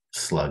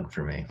slug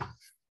for me.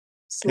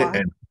 Slug.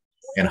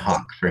 And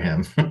hawk for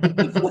him.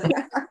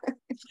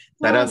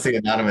 I don't see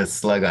anonymous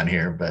slug on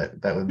here,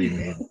 but that would be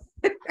me.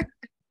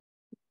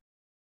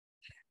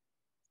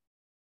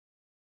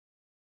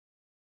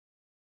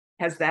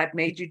 Has that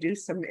made you do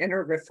some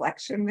inner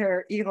reflection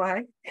there,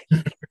 Eli?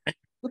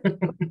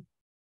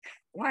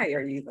 Why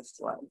are you the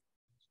slug?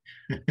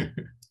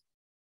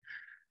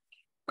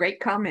 Great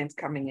comments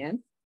coming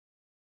in.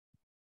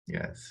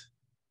 Yes.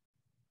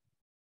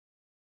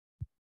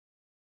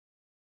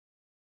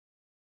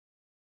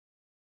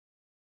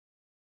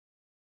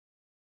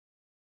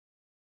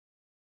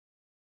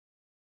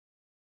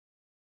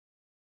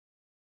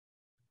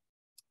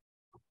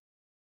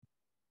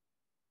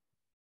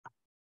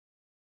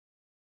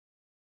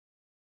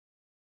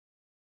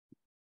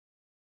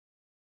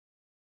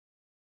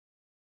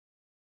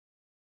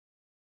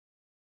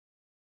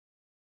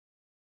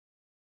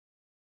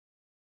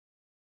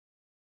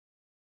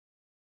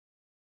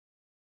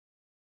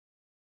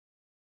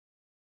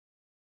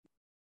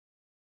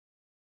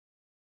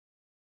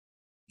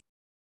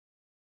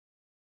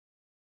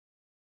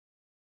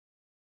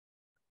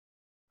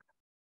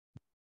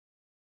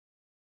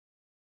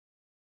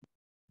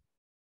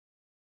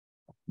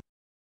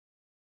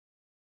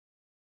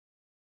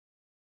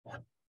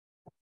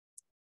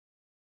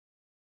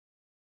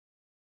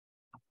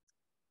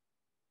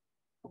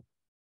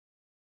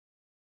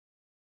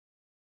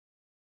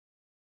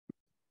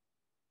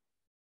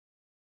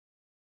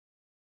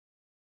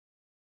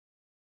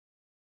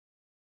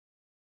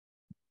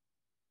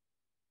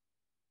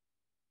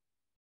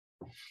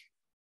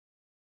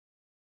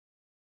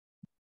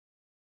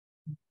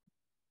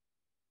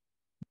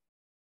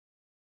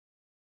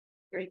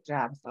 Great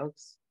job,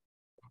 folks.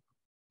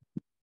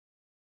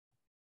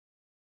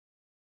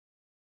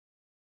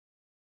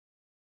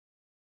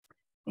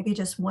 Maybe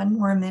just one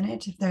more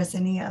minute if there's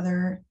any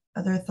other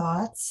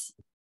thoughts.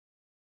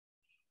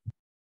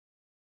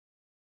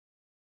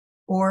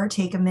 Or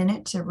take a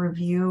minute to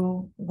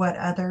review what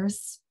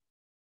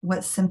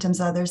symptoms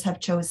others have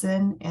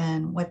chosen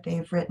and what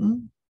they've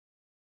written.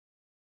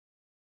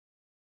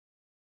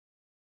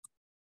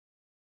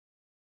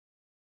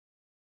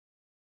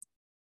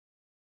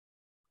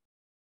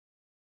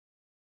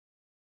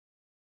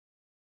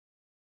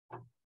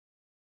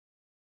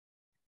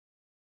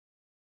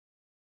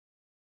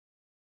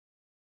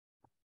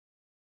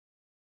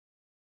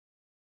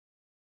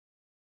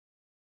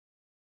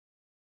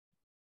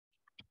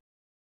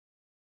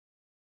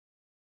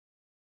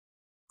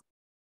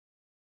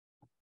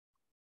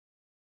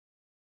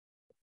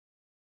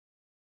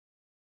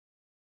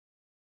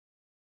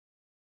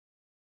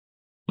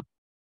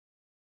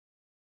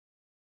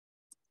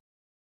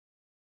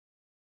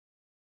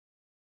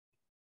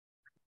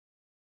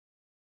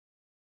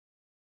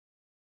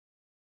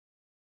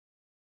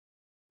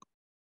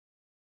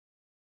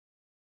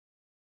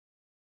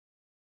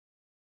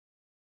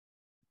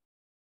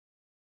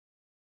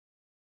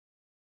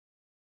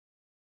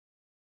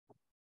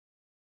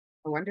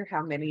 I wonder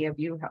how many of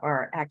you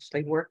are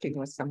actually working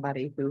with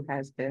somebody who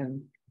has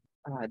been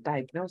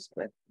diagnosed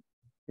with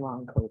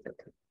long COVID.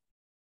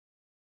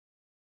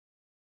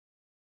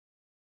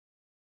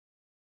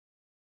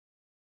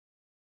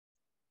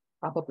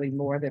 Probably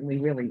more than we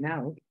really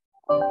know.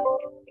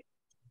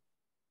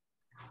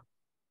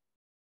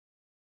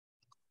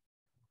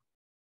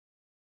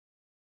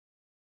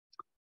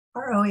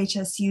 Our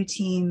OHSU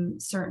team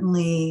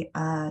certainly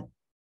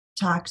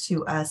talked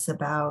to us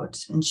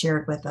about and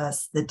shared with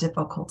us the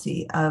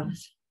difficulty of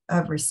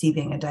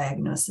receiving a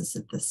diagnosis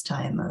at this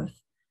time, of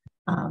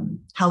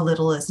how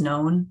little is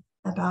known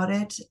about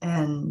it,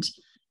 and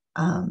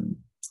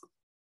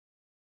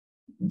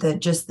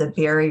the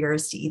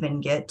barriers to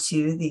even get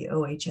to the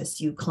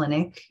OHSU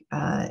clinic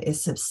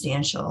is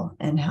substantial,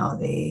 and how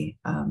they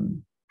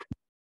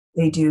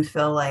do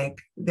feel like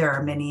there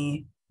are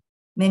many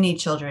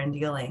children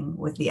dealing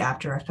with the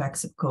after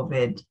effects of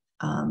COVID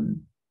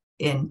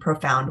in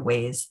profound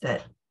ways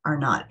that are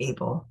not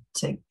able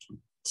to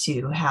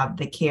have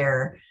the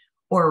care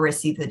or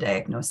receive the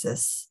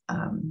diagnosis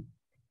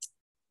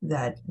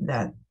that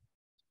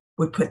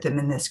would put them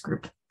in this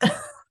group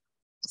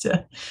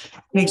to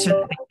make sure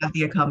that they have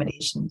the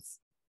accommodations.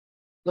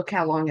 Look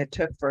how long it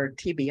took for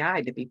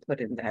TBI to be put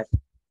in that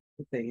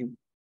thing,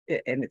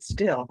 and it's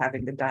still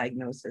having the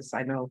diagnosis.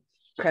 I know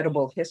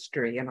credible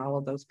history and all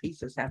of those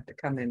pieces have to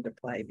come into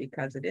play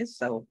because it is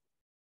so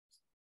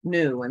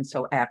new and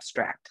so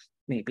abstract,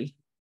 maybe.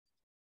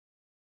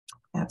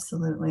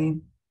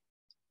 Absolutely.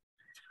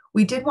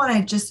 We did want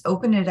to just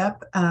open it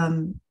up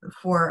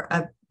for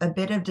a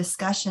bit of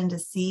discussion to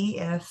see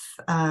if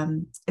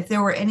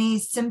there were any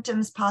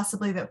symptoms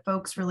possibly that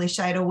folks really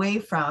shied away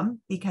from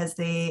because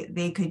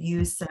they could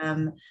use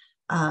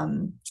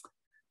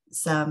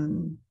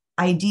some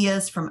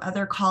ideas from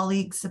other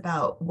colleagues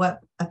about what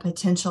a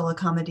potential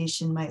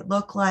accommodation might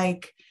look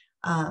like,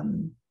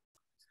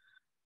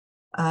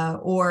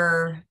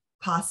 or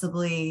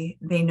possibly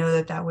they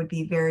know that would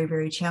be very,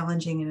 very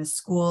challenging in a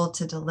school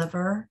to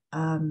deliver.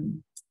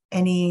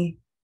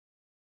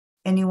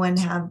 Anyone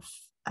have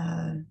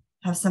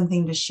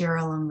something to share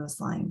along those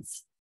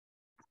lines?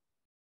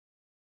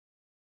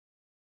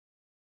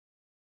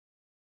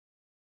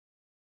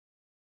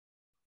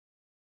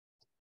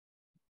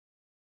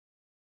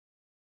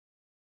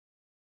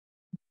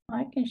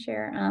 I can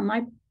share.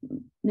 I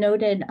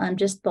noted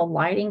just the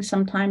lighting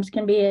sometimes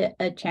can be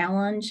a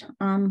challenge.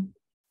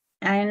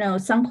 I know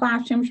some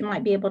classrooms you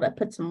might be able to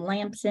put some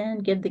lamps in,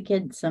 give the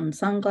kids some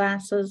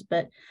sunglasses,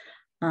 but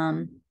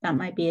that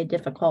might be a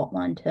difficult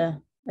one to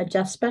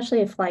adjust,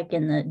 especially if like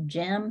in the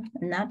gym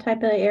and that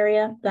type of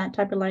area, that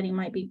type of lighting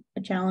might be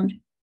a challenge.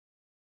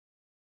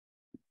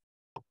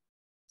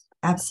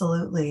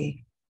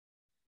 Absolutely.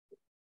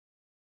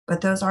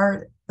 But those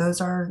are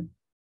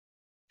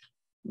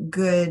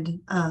good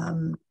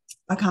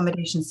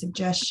accommodation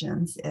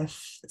suggestions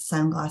if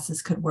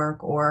sunglasses could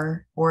work,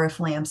 or if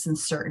lamps in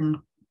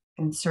certain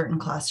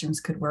classrooms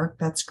could work.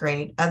 That's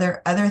great.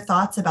 Other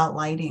thoughts about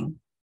lighting?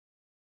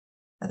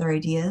 Other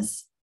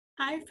ideas?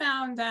 I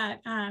found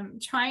that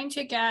trying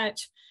to get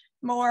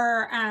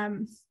more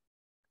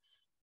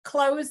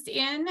closed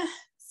in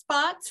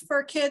spots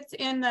for kids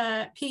in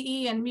the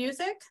PE and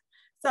music.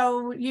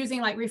 So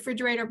using like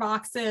refrigerator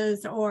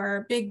boxes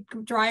or big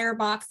dryer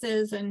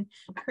boxes and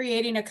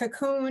creating a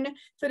cocoon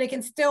so they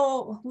can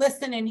still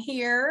listen and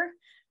hear,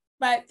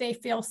 but they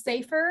feel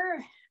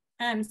safer.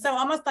 So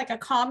almost like a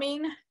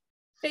calming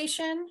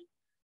station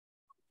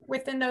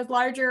within those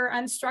larger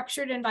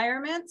unstructured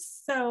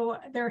environments. So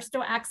they're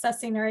still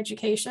accessing their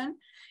education.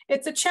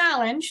 It's a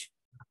challenge.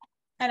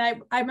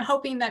 And I'm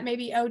hoping that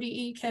maybe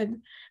ODE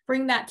could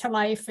bring that to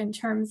life in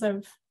terms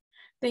of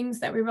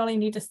things that we really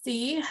need to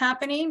see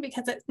happening,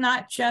 because it's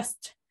not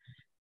just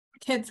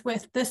kids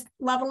with this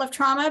level of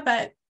trauma,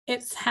 but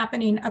it's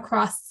happening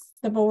across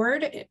the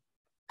board.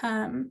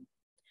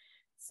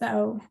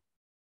 So.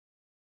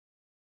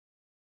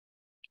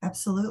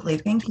 Absolutely.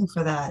 Thank you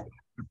for that.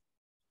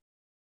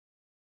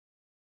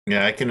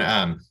 Yeah, I can,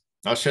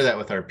 I'll share that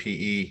with our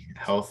PE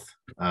health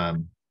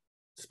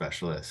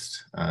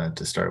specialist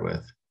to start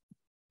with.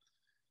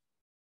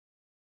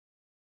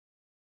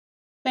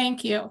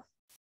 Thank you.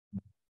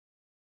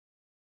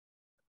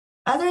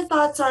 Other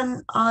thoughts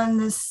on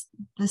this,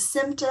 the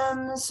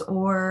symptoms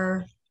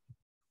or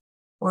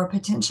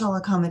potential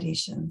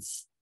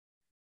accommodations?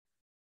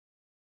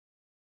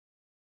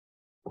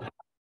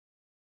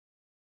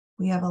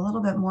 We have a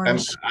little bit more.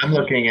 I'm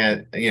looking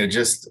at,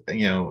 just,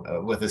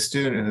 with a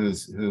student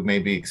who may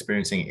be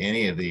experiencing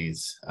any of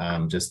these,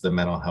 just the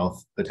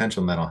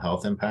potential mental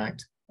health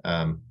impact.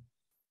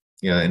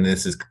 And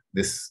this is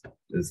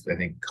I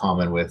think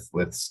common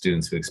with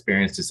students who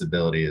experience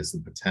disability, is the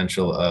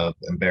potential of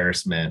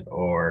embarrassment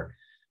or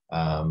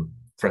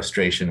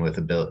frustration with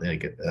ability,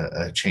 like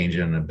a change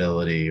in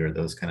ability or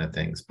those kind of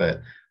things.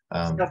 But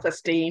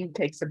self-esteem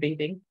takes a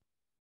beating.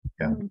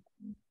 Yeah.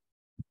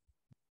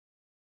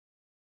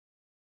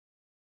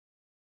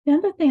 The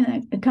other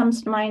thing that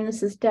comes to mind,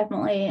 this is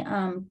definitely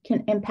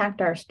can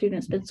impact our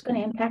students, but it's going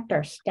to impact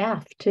our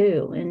staff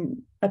too,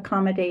 and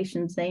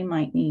accommodations they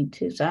might need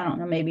to. So I don't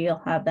know, maybe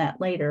you'll have that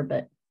later,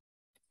 but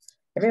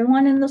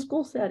everyone in the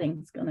school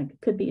setting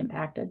could be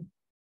impacted.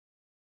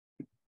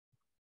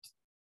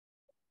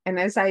 And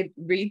as I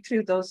read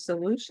through those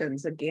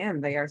solutions, again,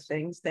 they are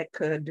things that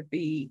could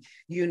be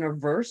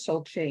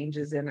universal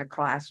changes in a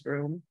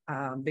classroom,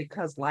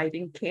 because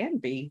lighting can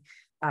be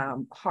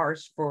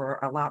harsh for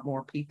a lot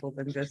more people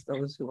than just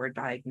those who are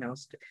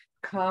diagnosed.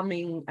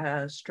 Calming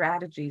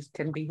strategies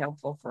can be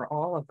helpful for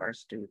all of our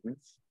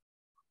students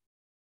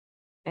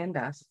and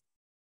us.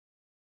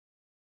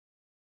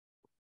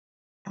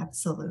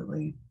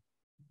 Absolutely.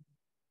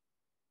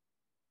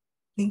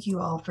 Thank you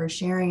all for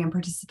sharing and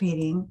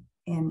participating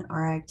in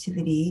our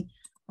activity.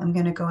 I'm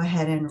going to go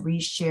ahead and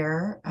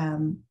reshare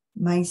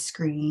my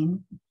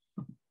screen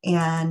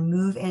and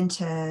move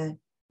into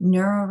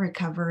neuro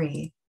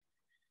recovery.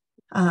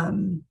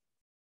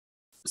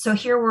 So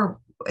here we're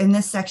in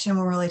this section,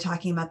 we're really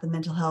talking about the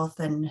mental health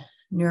and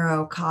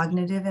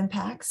neurocognitive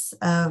impacts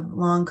of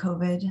long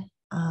COVID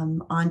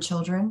on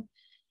children.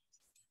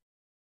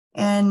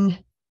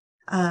 And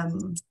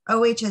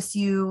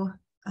OHSU's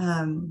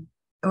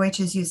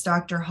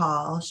Dr.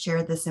 Hall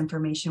shared this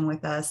information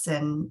with us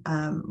and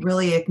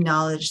really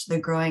acknowledged the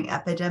growing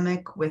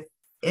epidemic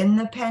within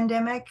the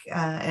pandemic,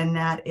 and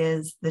that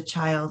is the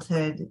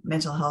childhood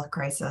mental health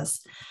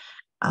crisis.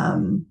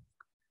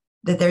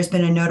 That there's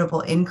been a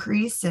notable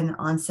increase in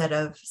onset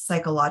of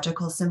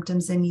psychological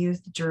symptoms in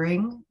youth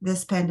during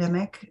this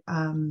pandemic.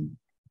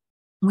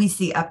 We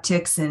see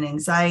upticks in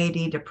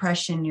anxiety,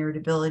 depression,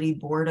 irritability,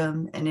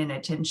 boredom, and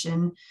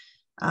inattention,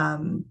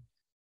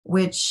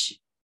 which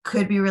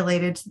could be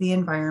related to the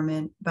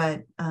environment,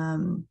 but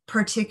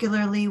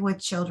particularly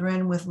with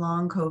children with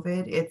long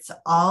COVID, it's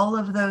all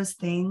of those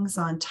things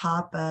on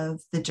top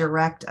of the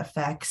direct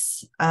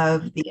effects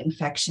of the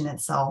infection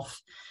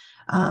itself.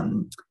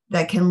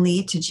 That can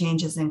lead to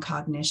changes in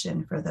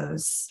cognition for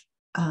those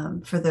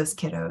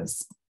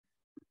kiddos.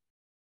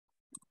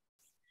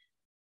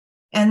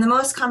 And the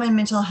most common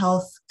mental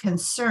health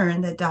concern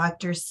that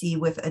doctors see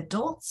with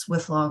adults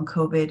with long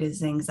COVID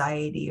is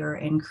anxiety or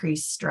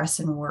increased stress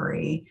and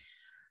worry.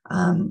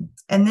 And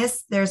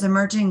there's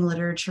emerging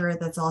literature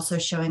that's also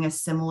showing a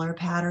similar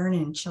pattern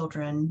in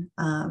children,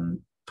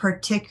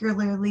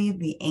 particularly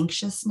the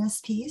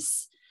anxiousness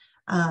piece.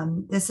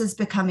 This is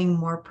becoming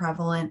more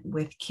prevalent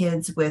with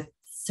kids with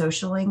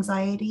social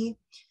anxiety.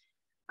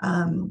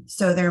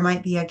 So there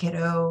might be a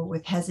kiddo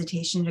with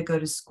hesitation to go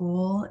to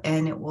school,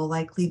 and it will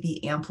likely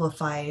be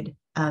amplified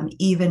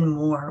even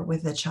more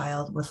with a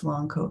child with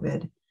long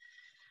COVID.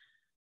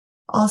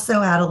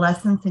 Also,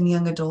 adolescents and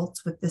young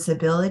adults with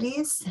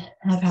disabilities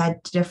have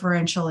had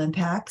differential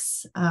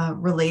impacts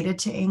related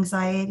to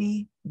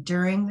anxiety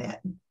during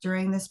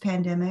this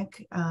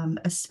pandemic,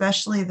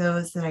 especially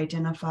those that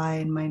identify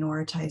in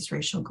minoritized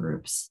racial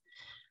groups.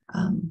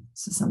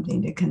 So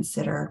something to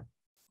consider.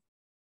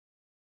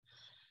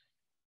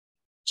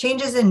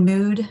 Changes in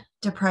mood,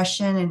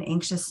 depression, and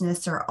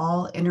anxiousness are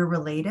all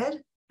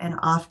interrelated and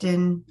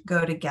often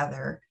go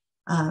together.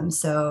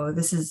 So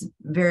this is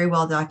very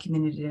well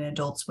documented in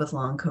adults with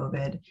long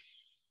COVID.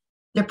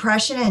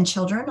 Depression in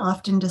children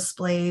often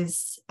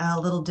displays a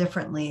little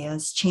differently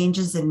as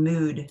changes in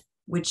mood,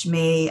 which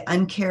may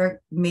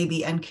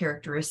be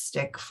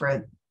uncharacteristic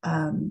for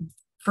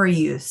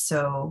youth.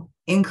 So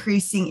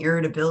increasing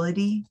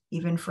irritability,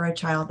 even for a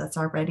child that's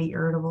already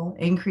irritable,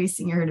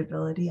 increasing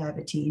irritability. I have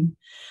a teen.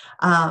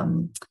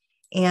 And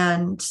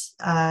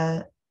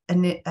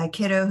a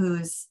kiddo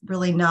who's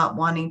really not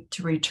wanting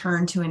to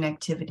return to an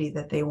activity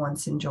that they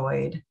once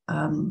enjoyed.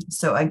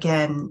 So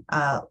again,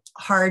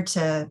 hard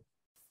to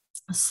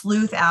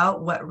sleuth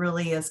out what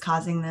really is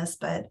causing this,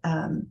 but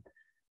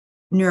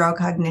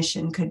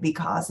neurocognition could be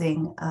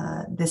causing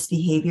this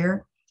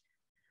behavior.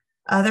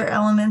 Other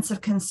elements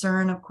of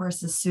concern, of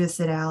course, is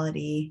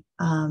suicidality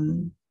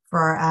for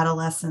our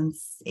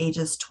adolescents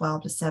ages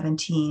 12 to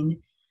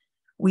 17.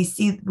 We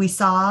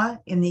saw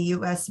in the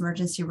U.S.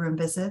 emergency room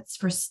visits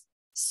for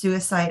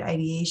suicide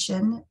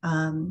ideation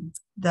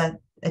that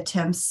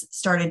attempts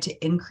started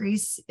to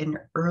increase in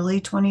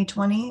early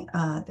 2020,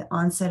 the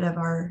onset of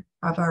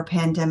our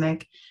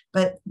pandemic,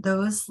 but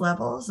those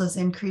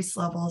increased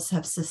levels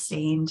have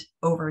sustained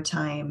over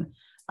time,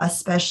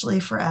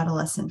 especially for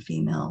adolescent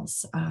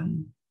females,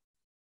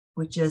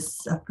 which is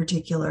a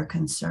particular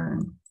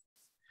concern.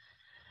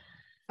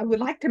 I would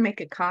like to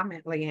make a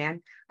comment,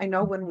 LeeAnn. I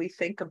know when we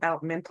think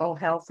about mental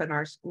health in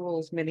our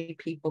schools, many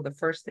people, the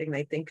first thing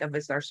they think of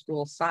is our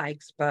school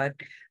psychs, but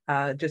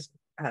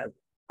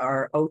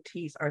our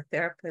OTs, our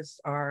therapists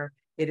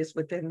it is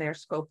within their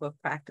scope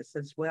of practice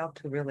as well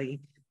to really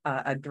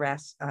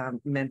address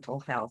mental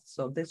health.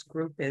 So this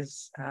group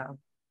is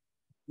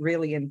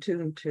really in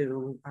tune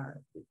to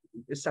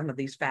some of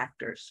these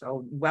factors.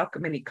 So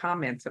welcome any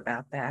comments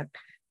about that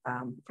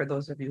for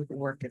those of you who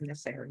work in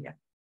this area.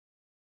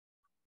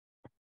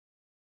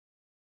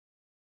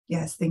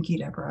 Yes, thank you,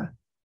 Deborah.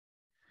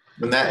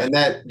 And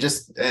that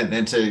just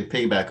and to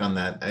piggyback on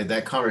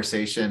that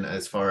conversation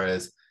as far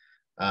as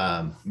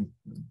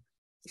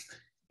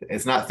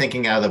it's not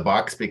thinking out of the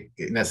box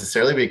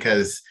necessarily,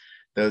 because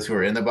those who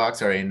are in the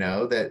box already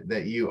know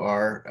that you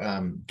are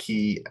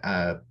key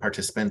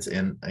participants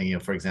in,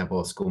 for example,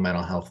 a school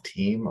mental health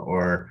team,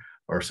 or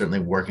certainly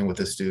working with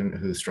a student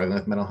who's struggling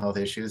with mental health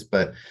issues.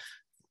 But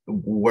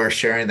we're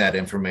sharing that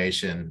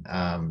information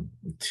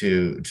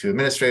to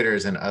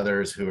administrators and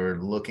others who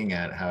are looking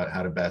at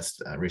how to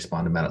best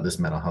respond to this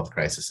mental health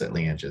crisis that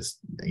LeeAnn just,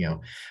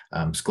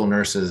 school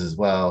nurses as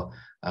well,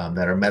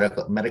 that are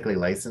medically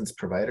licensed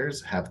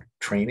providers have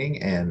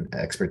training and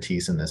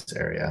expertise in this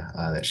area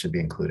that should be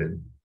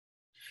included.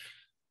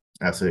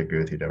 Absolutely agree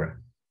with you, Deborah.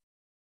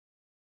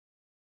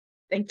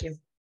 Thank you.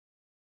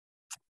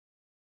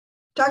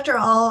 Dr.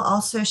 All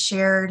also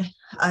shared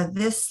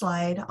this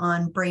slide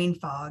on brain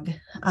fog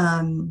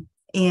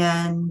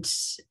and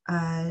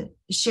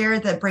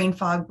shared that brain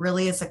fog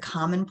really is a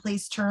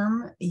commonplace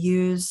term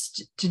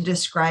used to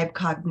describe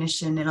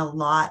cognition in a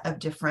lot of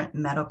different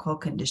medical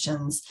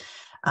conditions,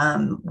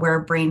 where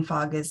brain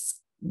fog is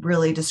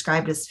really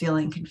described as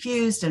feeling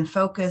confused and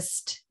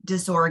focused,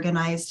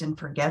 disorganized, and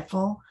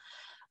forgetful.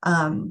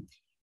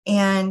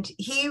 And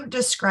he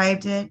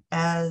described it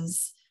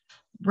as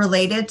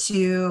related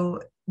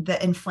to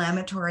the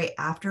inflammatory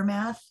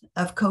aftermath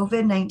of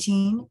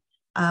COVID-19,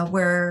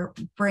 where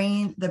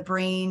the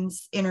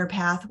brain's inner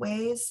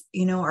pathways,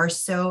 are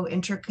so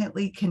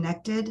intricately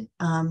connected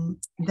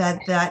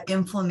that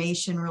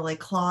inflammation really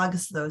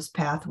clogs those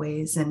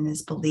pathways and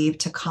is believed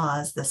to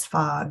cause this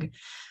fog.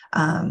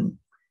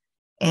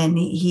 And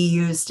he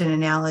used an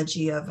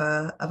analogy of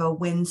a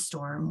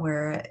windstorm,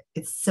 where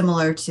it's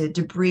similar to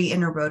debris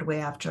in a roadway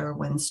after a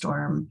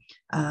windstorm,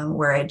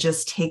 where it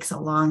just takes a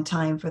long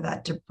time for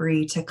that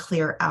debris to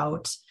clear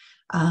out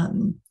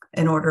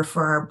in order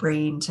for our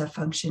brain to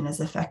function as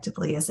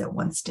effectively as it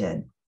once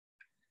did.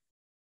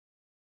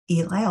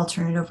 Eli, I'll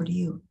turn it over to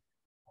you.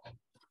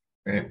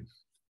 Great.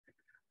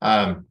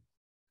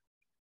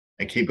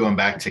 I keep going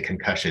back to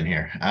concussion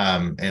here,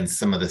 and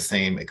some of the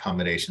same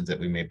accommodations that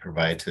we may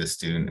provide to a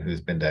student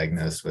who's been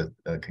diagnosed with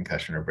a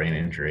concussion or brain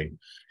injury.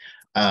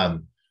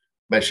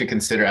 But should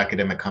consider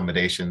academic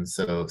accommodations.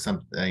 So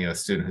a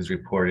student who's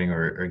reporting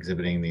or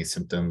exhibiting these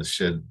symptoms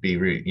should be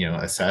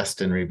assessed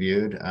and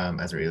reviewed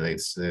as it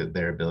relates to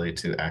their ability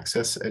to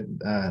access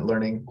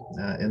learning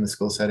in the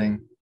school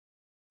setting.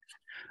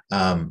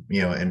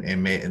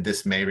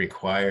 This may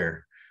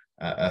require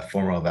a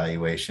formal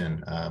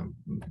evaluation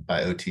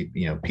by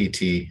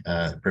PT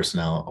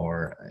personnel,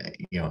 or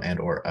and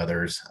or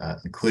others,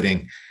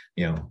 including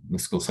the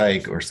school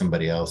psych or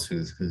somebody else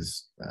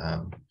who's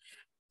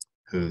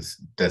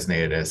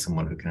designated as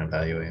someone who can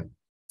evaluate.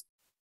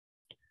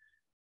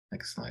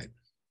 Next slide.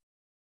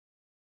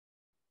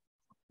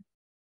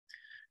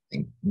 I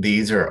think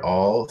these are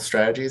all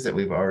strategies that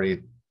we've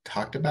already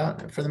talked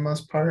about for the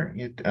most part.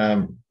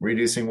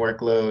 Reducing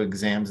workload,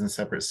 exams in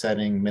separate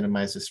setting,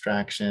 minimize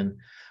distraction.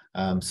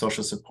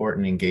 Social support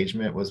and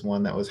engagement was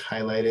one that was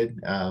highlighted.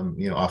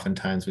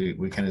 Oftentimes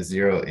we kind of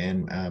zero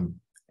in,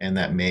 and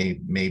that may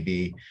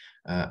be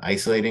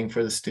isolating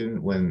for the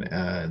student when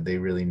they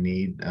really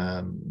need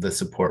the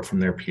support from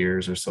their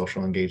peers or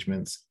social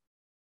engagements.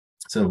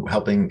 So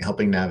helping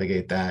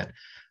navigate that.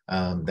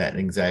 That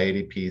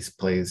anxiety piece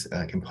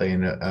can play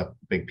in a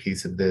big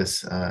piece of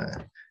this,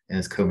 and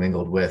is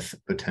commingled with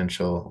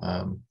potential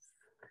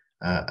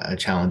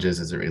challenges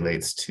as it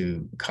relates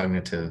to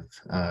cognitive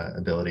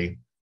ability.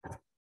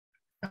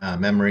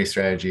 Memory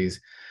strategies,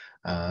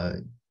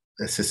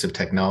 assistive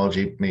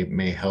technology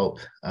may help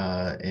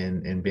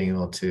in being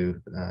able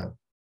to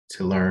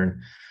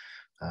learn,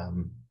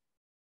 and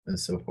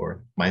so forth.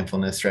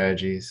 Mindfulness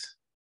strategies.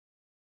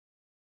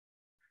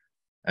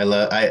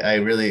 I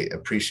really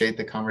appreciate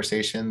the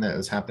conversation that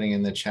was happening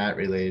in the chat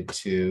related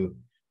to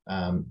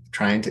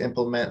trying to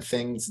implement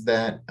things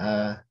that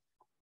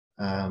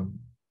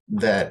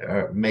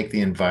make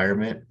the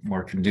environment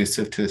more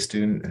conducive to a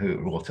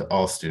student well, to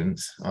all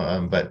students,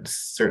 but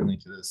certainly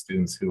to the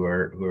students who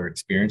are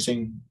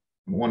experiencing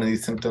one of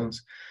these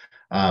symptoms,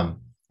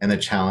 and the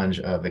challenge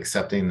of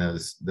accepting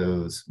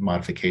those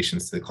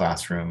modifications to the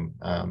classroom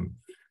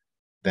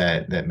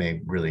that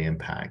may really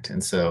impact.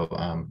 And so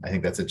I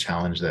think that's a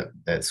challenge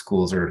that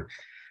schools are.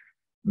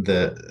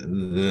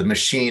 The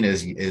machine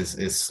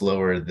is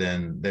slower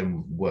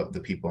than what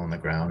the people on the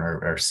ground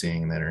are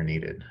seeing that are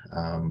needed,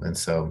 and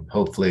so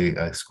hopefully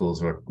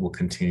schools will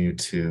continue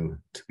to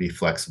be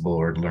flexible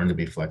or learn to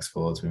be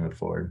flexible as we move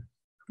forward.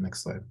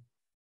 Next slide.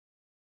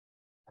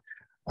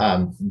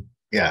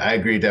 Yeah, I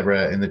agree,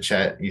 Deborah. In the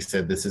chat, you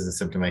said this is the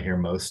symptom I hear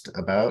most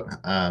about,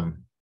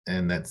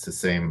 and that's the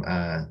same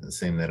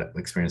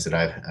experience that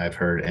I've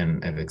heard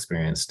and have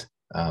experienced.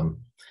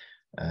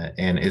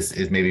 And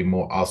is maybe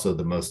more also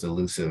the most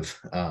elusive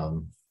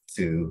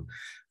to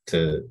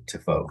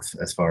folks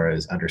as far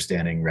as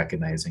understanding,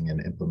 recognizing,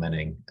 and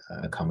implementing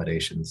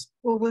accommodations.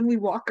 Well, when we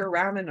walk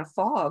around in a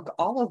fog,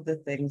 all of the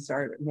things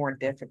are more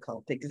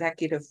difficult.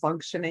 Executive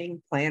functioning,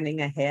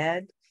 planning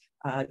ahead,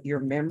 your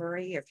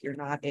memory, if you're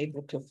not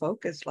able to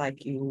focus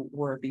like you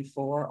were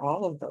before,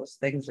 all of those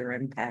things are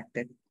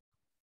impacted.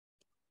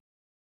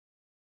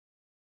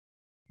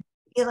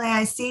 Eli,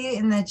 I see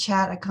in the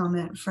chat a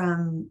comment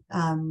from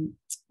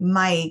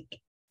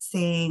Mike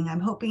saying,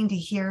 I'm hoping to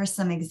hear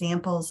some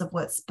examples of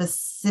what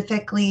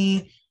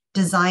specifically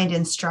designed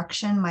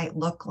instruction might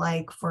look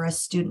like for a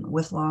student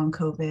with long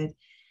COVID,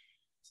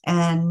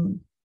 and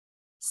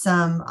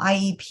some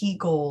IEP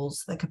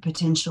goals that could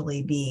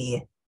potentially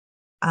be.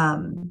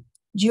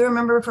 Do you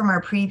remember from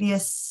our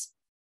previous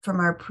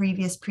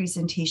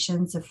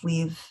presentations if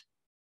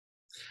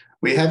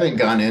we haven't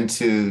gone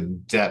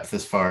into depth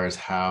as far as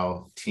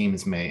how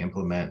teams may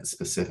implement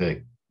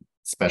specific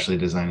specially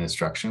designed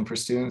instruction for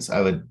students?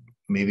 I would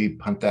maybe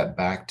punt that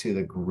back to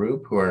the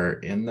group who are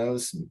in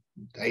those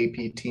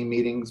IEP team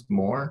meetings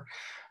more.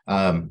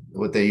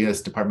 What the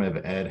U.S. Department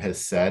of Ed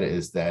has said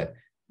is that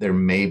there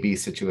may be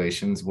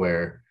situations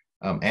where,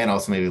 and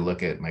also maybe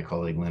look at my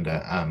colleague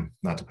Linda,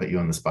 not to put you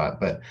on the spot,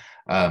 but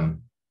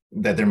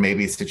that there may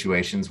be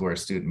situations where a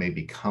student may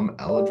become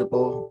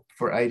eligible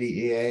for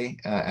IDEA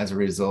as a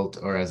result,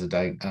 or as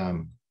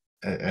a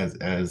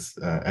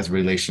as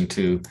relation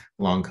to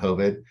long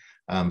COVID.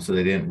 So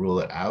they didn't rule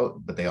it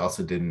out, but they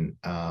also didn't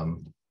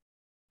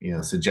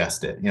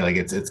suggest it. Like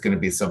it's going to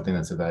be something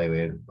that's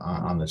evaluated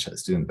on the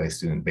student by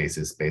student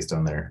basis based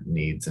on their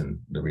needs and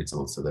the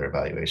results of their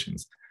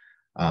evaluations.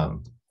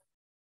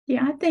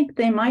 Yeah, I think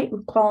they might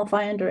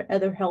qualify under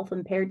other health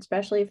impaired,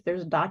 especially if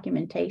there's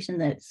documentation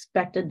that's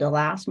expected to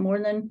last more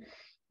than,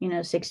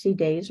 60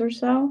 days or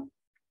so.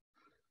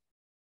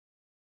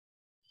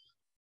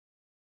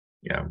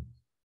 Yeah.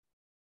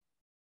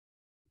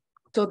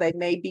 So they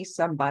may be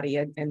somebody,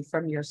 and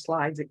from your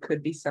slides, it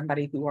could be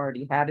somebody who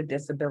already had a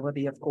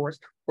disability, of course,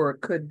 or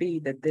it could be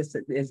that this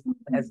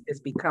is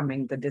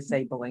becoming the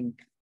disabling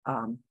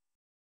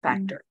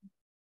factor.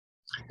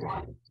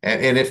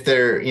 And if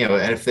they're,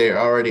 and if they're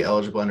already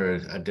eligible under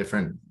a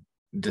different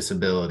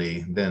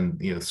disability, then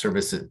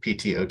services,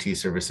 PT, OT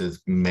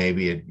services may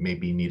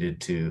be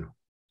needed to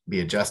be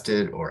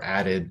adjusted or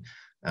added,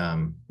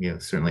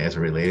 certainly as a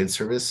related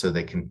service, so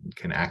they can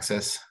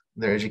access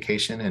their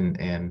education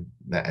and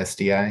the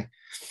SDI.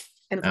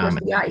 And of course,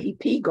 the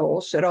IEP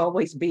goal should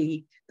always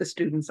be the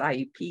student's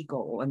IEP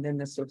goal, and then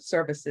the sort of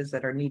services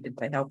that are needed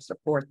to help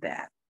support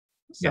that.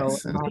 So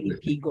yes, an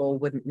IEP goal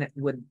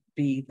would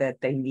be that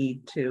they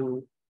need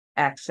to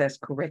access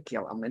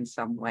curriculum in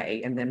some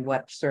way, and then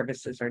what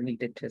services are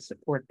needed to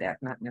support that,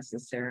 not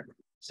necessarily.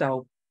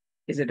 So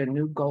is it a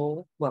new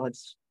goal? Well, it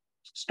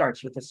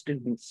starts with the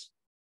student's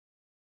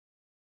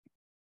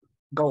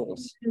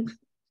goals.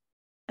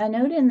 A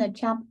note in the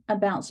chat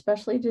about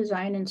specially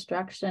designed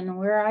instruction,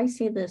 where I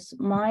see this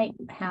might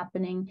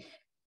happening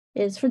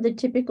is for the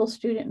typical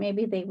student,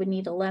 maybe they would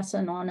need a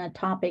lesson on a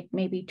topic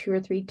maybe 2 or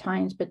 3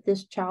 times, but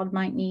this child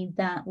might need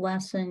that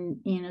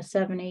lesson,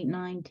 7, 8,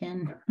 9,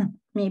 10,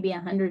 maybe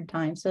 100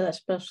 times. So that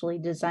specially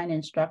designed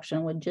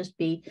instruction would just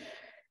be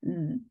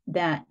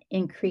that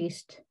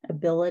increased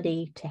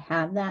ability to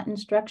have that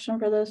instruction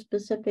for those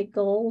specific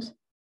goals.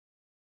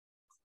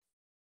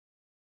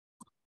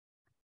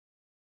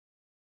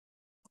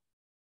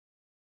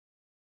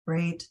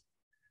 Great.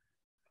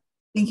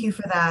 Thank you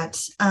for that.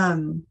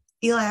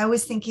 Eli, I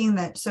was thinking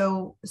that,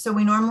 so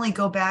we normally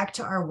go back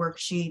to our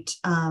worksheet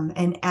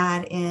and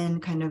add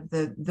in kind of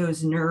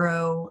those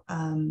neuro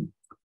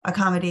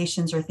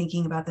accommodations or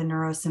thinking about the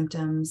neuro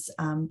symptoms.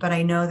 But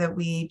I know that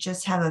we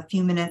just have a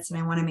few minutes and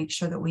I want to make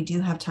sure that we do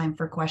have time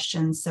for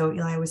questions. So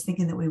Eli, I was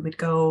thinking that we would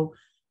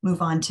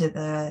move on to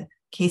the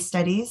case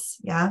studies.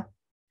 Yeah.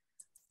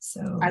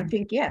 So I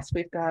think, yes,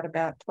 we've got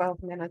about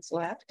 12 minutes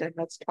left, and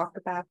let's talk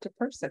about the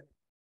person.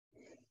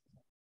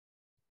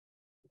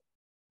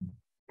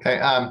 Okay,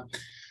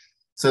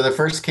 so the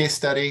first case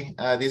study,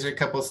 these are a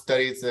couple of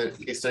case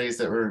studies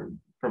that were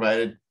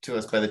provided to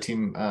us by the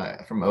team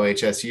from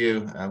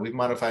OHSU. We've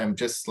modified them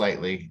just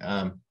slightly,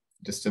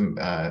 just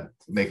to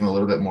make them a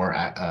little bit more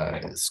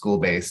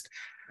school-based.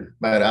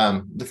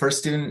 But the first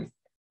student,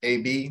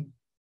 AB,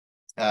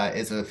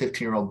 is a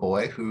 15-year-old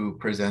boy who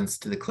presents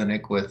to the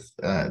clinic with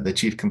the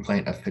chief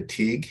complaint of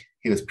fatigue.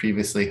 He was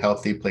previously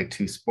healthy, played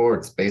 2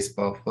 sports,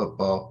 baseball,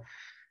 football,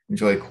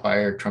 enjoyed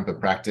choir, trumpet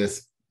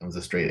practice, and was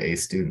a straight A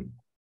student.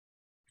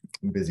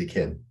 Busy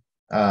kid.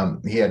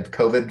 He had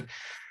COVID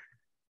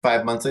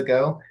 5 months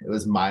ago. It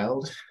was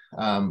mild.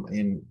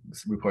 In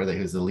reported that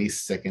he was the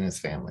least sick in his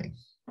family.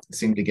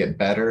 Seemed to get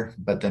better,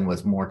 but then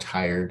was more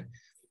tired.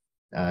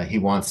 He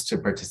wants to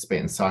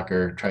participate in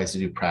soccer, tries to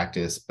do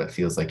practice, but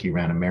feels like he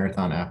ran a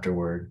marathon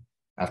afterwards.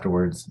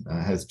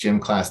 Has gym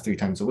class 3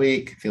 times a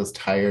week, feels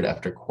tired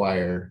after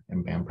choir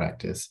and band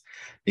practice.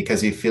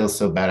 Because he feels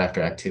so bad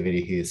after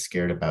activity, he is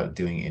scared about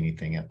doing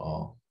anything at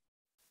all.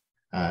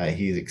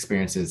 He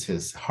experiences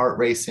his heart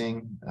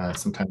racing,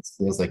 sometimes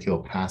feels like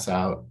he'll pass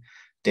out,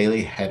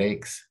 daily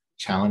headaches,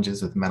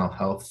 challenges with mental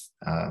health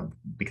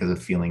because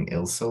of feeling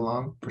ill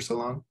for so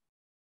long.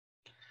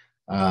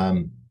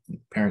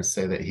 Parents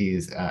say that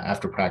he's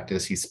after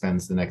practice, he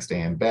spends the next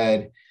day in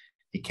bed.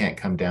 He can't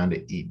come down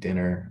to eat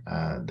dinner.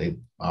 They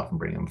often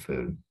bring him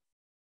food.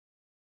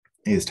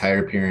 He is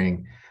tired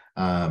appearing,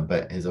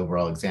 but his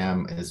overall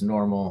exam is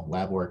normal,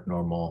 lab work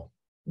normal,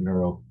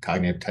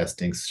 neurocognitive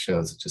testing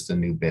shows just a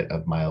new bit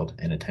of mild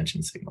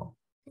inattention signal.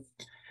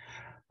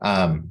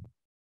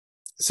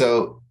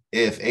 So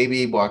if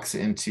AB walks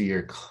into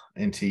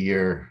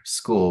your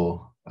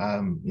school,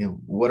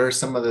 what are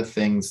some of the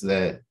things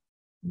that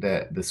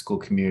the school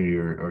community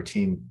or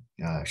team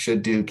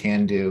should do,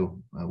 can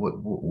do?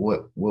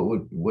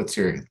 What's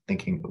your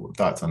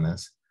thoughts on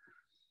this?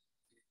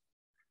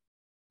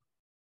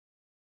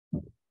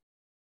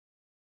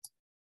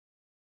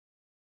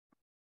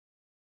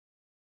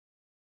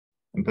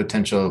 And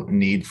potential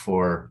need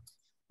for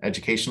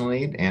educational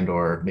need and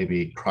or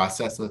maybe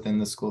process within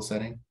the school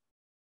setting?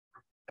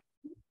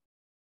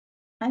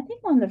 I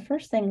think one of the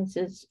first things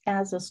is,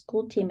 as a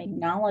school team,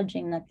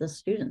 acknowledging that the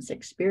student's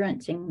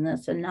experiencing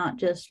this and not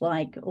just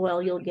like,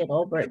 well, you'll get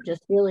over it,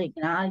 just really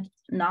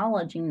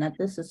acknowledging that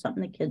this is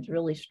something the kid's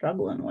really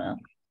struggling with.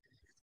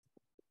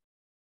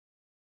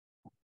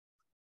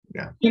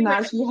 Yeah.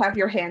 Naj, you have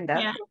your hand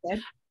up.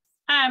 Yeah.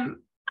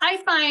 I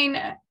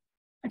find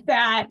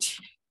that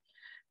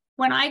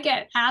when I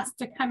get asked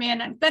to come in,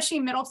 especially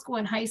middle school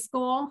and high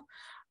school,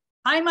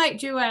 I might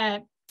do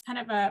a kind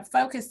of a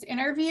focused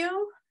interview,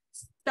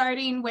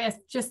 starting with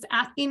just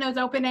asking those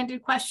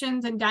open-ended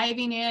questions and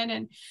diving in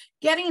and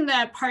getting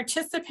the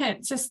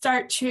participant to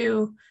start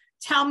to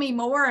tell me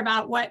more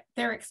about what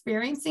they're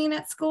experiencing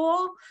at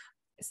school,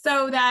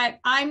 so that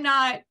I'm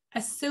not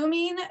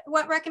assuming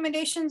what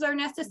recommendations are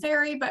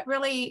necessary, but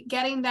really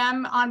getting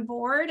them on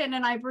board. And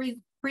then I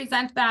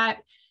present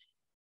that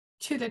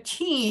to the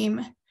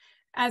team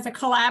as a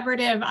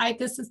collaborative.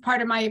 This is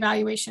part of my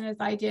evaluation as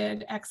I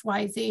did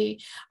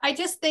XYZ. I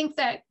just think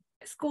that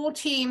school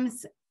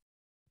teams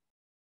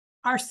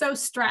are so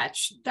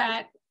stretched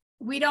that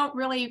we don't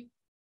really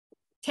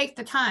take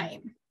the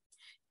time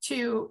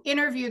to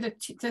interview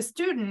the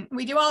student.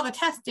 We do all the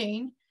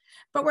testing,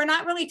 but we're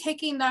not really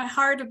taking the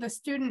heart of the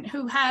student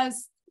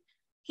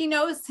he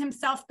knows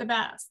himself the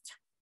best.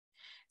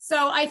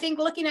 So I think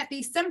looking at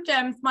these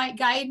symptoms might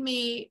guide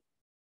me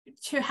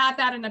to have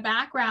that in the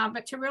background,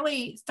 but to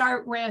really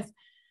start with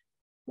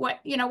what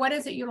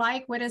is it you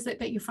like? What is it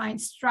that you find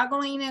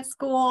struggling at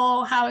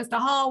school? How is the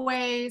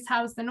hallways?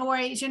 How's the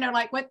noise?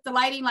 Like what's the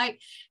lighting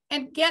like?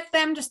 And get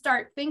them to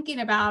start thinking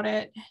about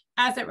it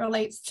as it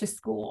relates to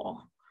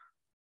school.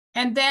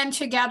 And then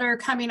together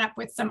coming up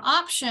with some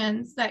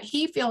options that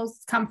he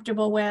feels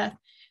comfortable with,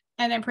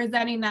 and then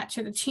presenting that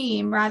to the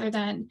team rather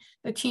than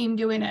the team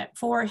doing it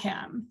for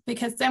him,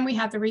 because then we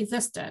have the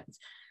resistance.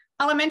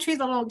 Elementary is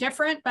a little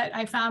different, but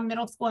I found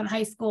middle school and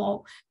high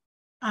school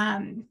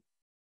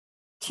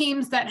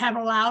teams that have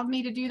allowed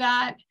me to do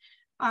that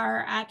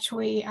are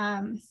actually,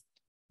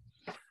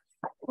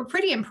 we're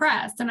pretty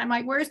impressed. And I'm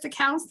like, where's the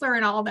counselor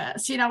in all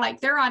this?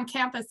 Like they're on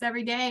campus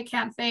every day.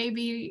 Can't they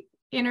be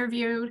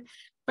interviewed?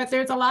 But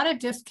there's a lot of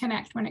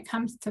disconnect when it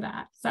comes to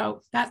that.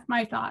 So that's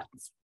my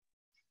thoughts.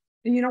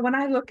 When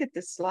I look at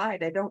this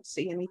slide, I don't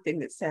see anything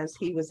that says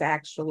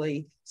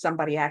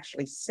somebody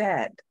actually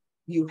said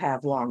you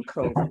have long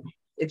COVID.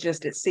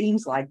 It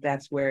seems like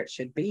that's where it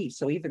should be.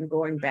 So even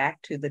going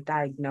back to the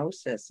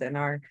diagnosis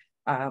and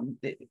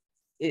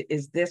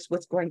is this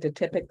what's going to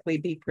typically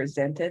be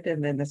presented?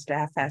 And then the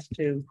staff has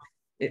to,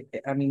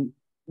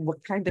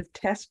 what kind of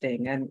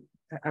testing? And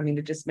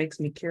it just makes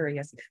me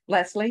curious.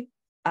 Leslie,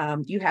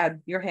 you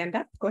had your hand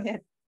up, go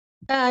ahead.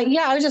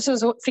 Yeah, I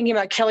was thinking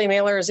about Kelly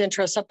Mailer's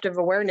interoceptive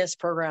awareness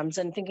programs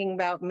and thinking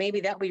about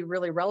maybe that would be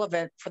really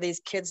relevant for these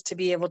kids to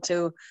be able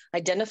to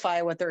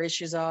identify what their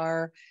issues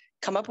are,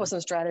 come up with some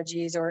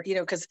strategies, or,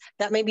 because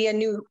that may be a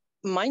new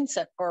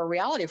mindset or a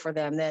reality for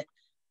them that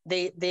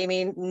they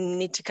may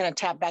need to kind of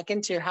tap back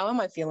into. How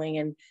am I feeling?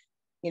 And,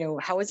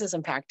 how is this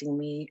impacting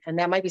me? And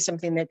that might be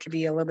something that could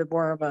be a little bit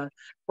more of a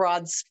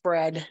broad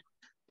spread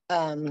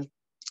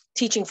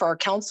teaching for our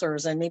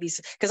counselors, and maybe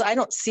because I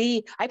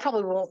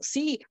probably won't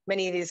see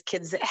many of these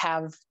kids that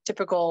have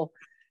typical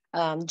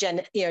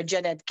gen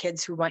ed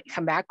kids who might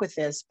come back with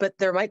this, but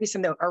there might be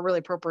some that are really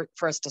appropriate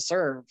for us to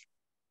serve.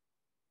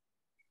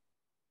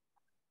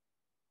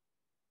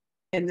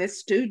 And this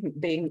student,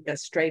 being a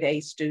straight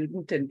A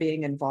student and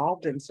being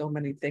involved in so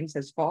many things,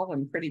 has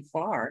fallen pretty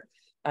far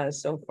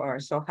so far.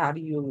 So how do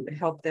you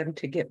help them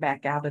to get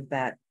back out of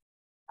that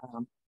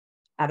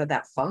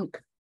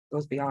funk?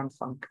 Goes beyond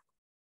funk.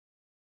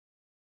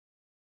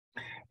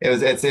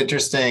 It's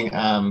interesting.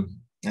 I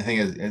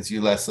think it's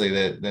you, Leslie,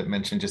 that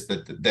mentioned just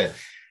that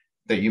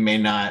you may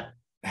not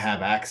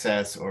have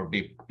access, or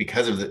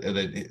because of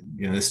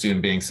the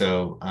student being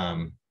so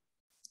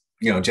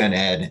gen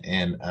ed,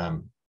 and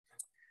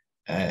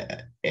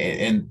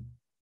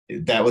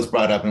that was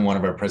brought up in one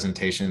of our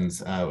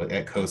presentations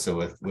at COSA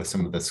with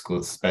some of the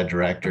school SPED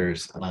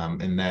directors,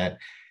 in that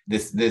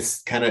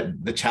this kind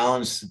of the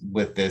challenge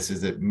with this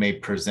is it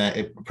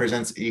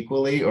presents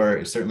equally, or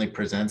it certainly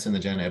presents in the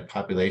gen ed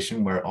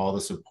population, where all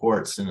the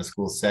supports in a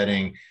school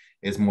setting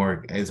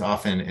is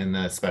often in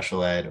the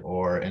special ed,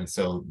 and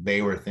so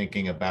they were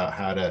thinking about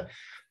how to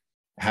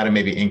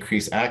maybe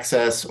increase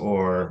access,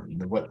 or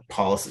what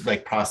policy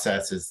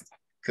processes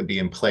could be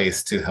in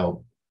place to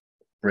help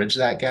bridge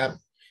that gap,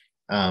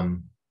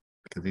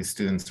 because these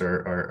students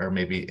are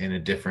maybe in a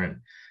different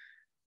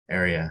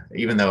area,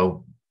 even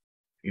though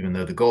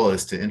the goal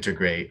is to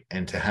integrate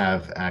and to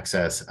have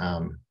access.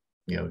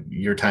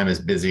 Your time is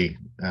busy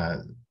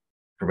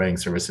providing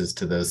services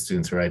to those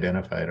students who are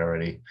identified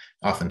already,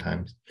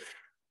 oftentimes.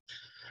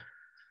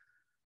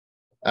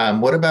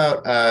 What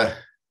about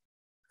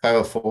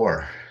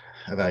 504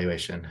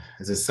 evaluation?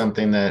 Is this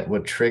something that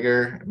would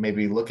trigger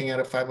maybe looking at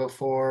a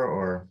 504,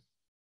 or?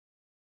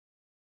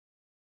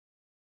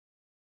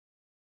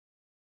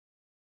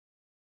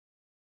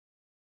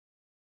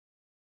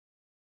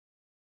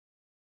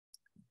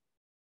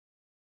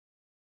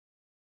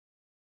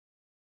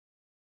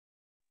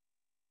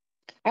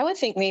 I would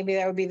think maybe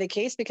that would be the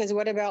case, because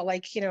what about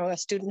a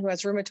student who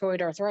has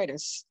rheumatoid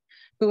arthritis,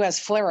 who has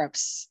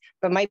flare-ups,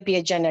 but might be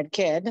a gen ed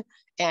kid,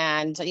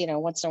 and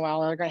once in a while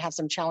they're going to have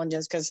some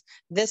challenges, because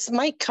this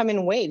might come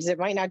in waves. It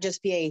might not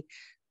just be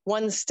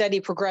one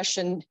steady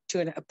progression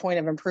to a point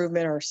of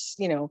improvement, or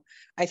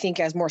I think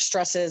as more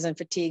stresses and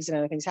fatigues and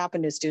other things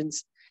happen to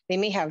students, they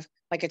may have,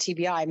 like a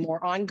TBI,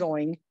 more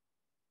ongoing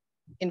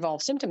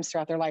involved symptoms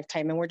throughout their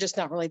lifetime, and we're just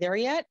not really there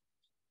yet.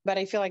 But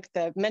I feel like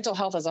the mental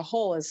health as a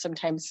whole is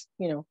sometimes,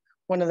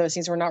 one of those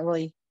things we're not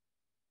really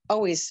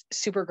always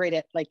super great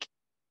at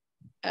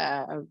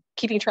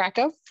keeping track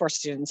of for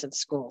students in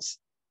schools.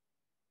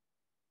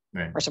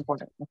 Right. Or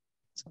supporting.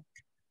 So.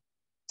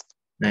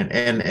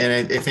 And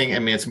I think,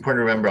 it's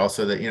important to remember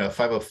also that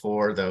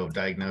 504, though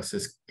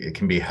diagnosis, it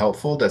can be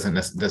helpful,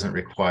 doesn't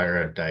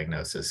require a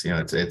diagnosis.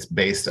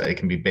 It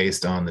can be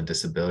based on the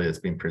disability that's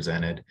being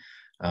presented,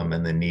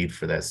 and the need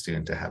for that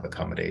student to have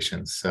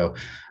accommodations. So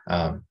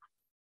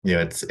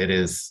it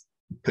is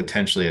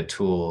potentially a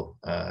tool,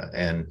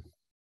 and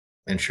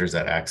ensures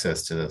that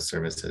access to those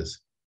services.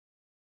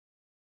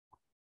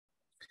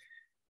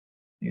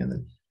 Yeah.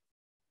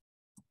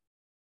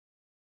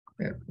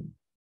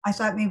 I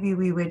thought maybe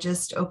we would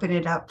just open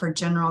it up for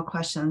general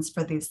questions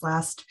for these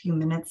last few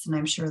minutes, and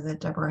I'm sure that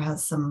Deborah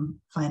has some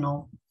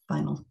final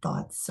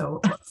thoughts. So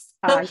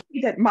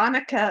that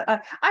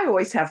Monica, I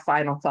always have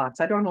final thoughts.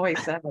 I don't always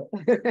have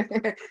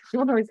it. You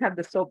don't always have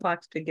the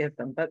soapbox to give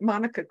them. But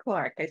Monica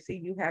Clark, I see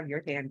you have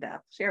your hand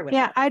up. Share with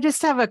us. I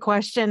just have a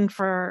question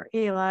for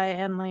Eli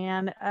and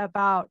LeeAnn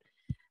about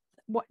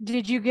what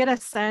did you get a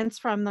sense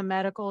from the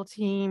medical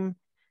team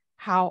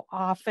how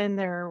often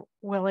they're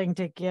willing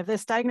to give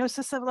this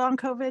diagnosis of long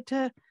COVID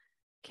to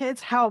kids,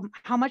 how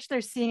much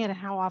they're seeing it, and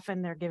how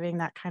often they're giving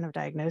that kind of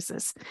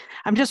diagnosis?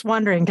 I'm just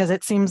wondering, because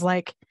it seems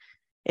like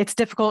it's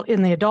difficult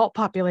in the adult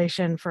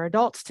population for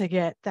adults to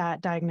get that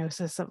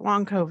diagnosis of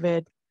long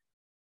COVID.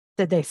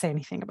 Did they say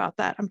anything about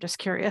that? I'm just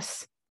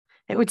curious.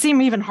 It would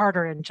seem even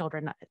harder in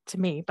children to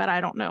me, but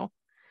I don't know.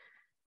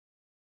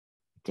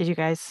 Did you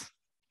guys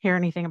hear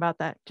anything about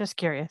that? Just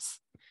curious.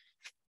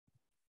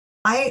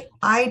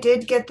 I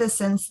did get the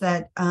sense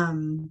that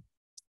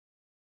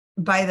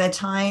by the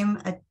time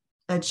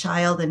a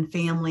child and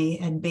family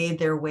had made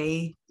their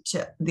way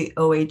to the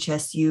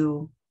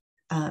OHSU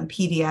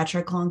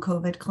pediatric long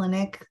COVID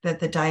clinic, that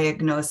the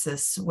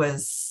diagnosis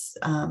was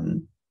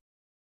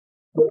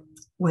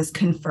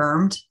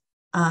confirmed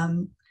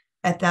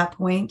at that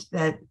point,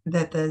 that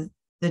the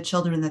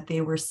children that they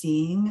were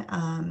seeing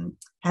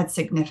had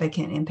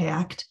significant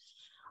impact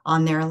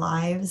on their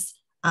lives.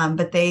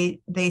 But they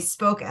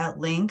spoke at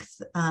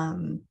length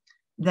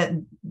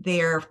that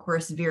they are, of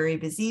course, very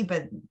busy,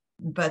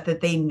 but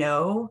that they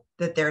know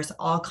that there's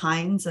all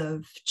kinds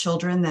of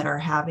children that are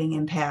having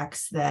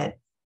impacts that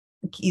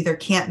either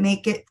can't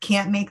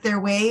make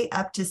their way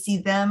up to see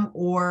them,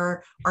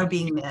 or are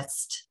being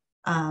missed.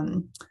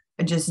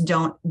 Just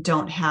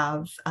don't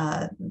have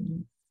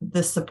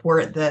the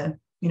support, the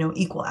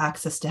equal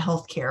access to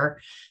healthcare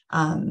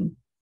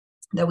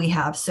that we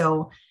have.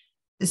 So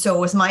so it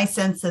was my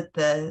sense that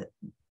the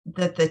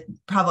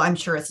probably, I'm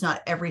sure it's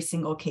not every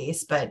single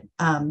case, but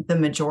the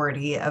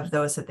majority of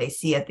those that they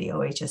see at the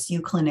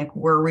OHSU clinic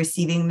were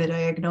receiving the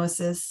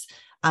diagnosis,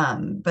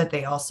 but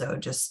they also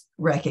just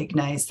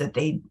recognize that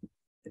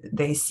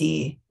they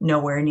see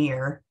nowhere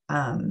near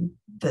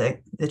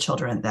the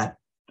children that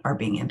are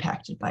being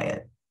impacted by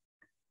it.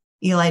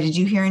 Eli, did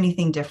you hear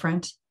anything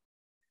different?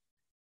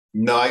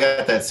 No, I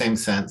got that same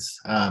sense.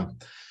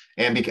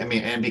 And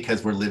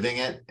because we're living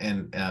it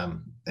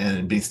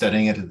and be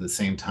studying it at the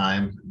same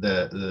time,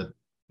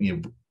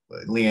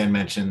 LeeAnn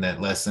mentioned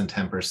that less than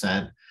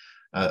 10%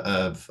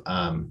 of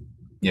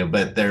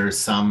but there's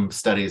some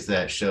studies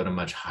that showed a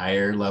much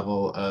higher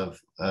level of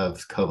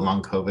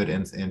long COVID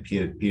in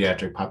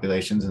pediatric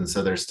populations, and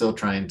so they're still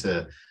trying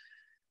to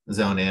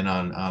zone in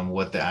on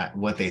what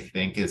they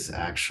think is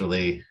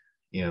actually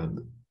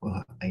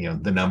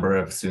the number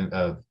of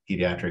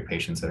pediatric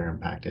patients that are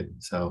impacted.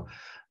 So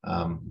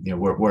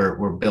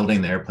we're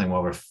building the airplane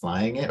while we're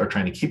flying it, or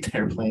trying to keep the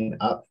airplane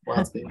up while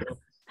it's being built.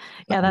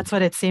 Yeah, that's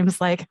what it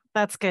seems like.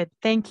 That's good.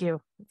 Thank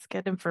you. It's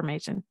good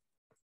information.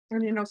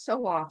 And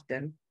so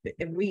often,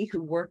 we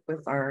who work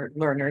with our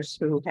learners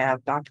who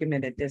have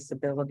documented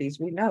disabilities,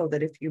 we know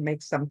that if you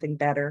make something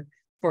better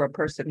for a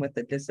person with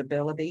a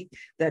disability,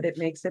 that it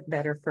makes it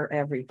better for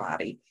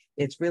everybody.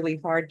 It's really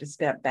hard to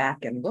step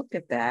back and look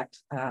at that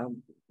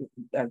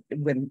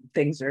when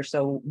things are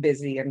so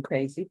busy and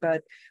crazy,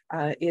 but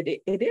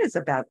it is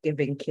about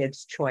giving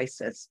kids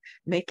choices,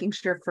 making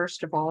sure,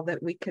 first of all,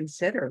 that we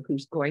consider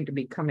who's going to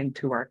be coming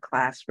to our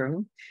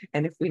classroom.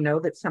 And if we know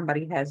that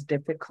somebody has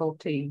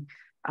difficulty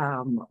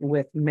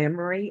with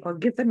memory, or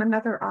give them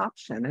another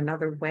option,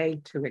 another way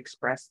to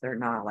express their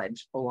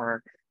knowledge,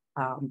 or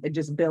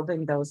just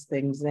building those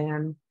things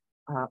in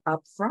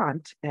up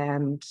front,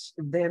 and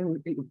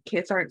then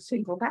kids aren't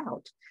singled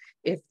out.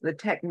 If the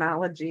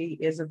technology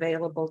is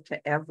available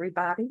to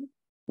everybody,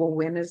 well,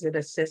 when is it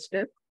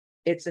assistive?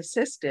 It's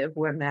assistive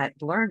when that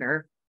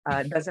learner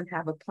doesn't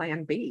have a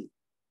plan B.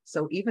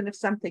 So even if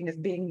something is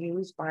being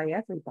used by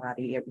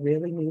everybody, it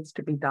really needs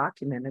to be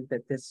documented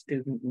that this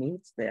student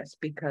needs this,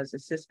 because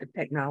assistive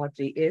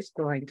technology is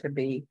going to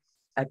be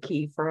a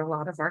key for a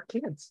lot of our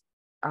kids.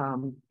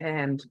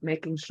 And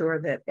making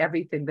sure that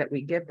everything that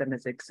we give them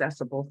is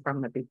accessible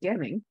from the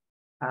beginning.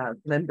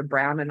 Linda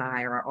Brown and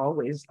I are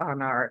always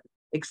on our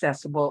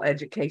accessible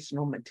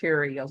educational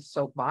materials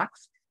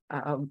soapbox,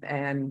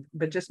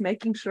 but just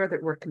making sure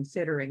that we're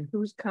considering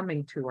who's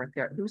coming to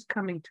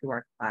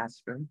our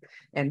classroom,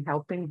 and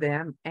helping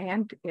them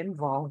and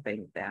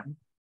involving them,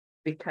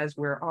 because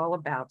we're all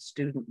about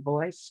student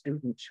voice,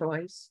 student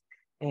choice,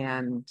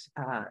 and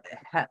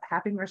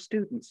having our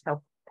students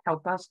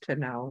help us to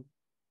know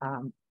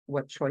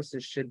what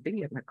choices should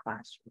be in the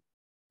classroom.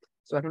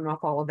 So I don't know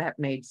if all of that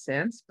made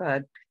sense,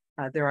 but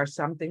there are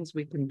some things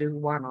we can do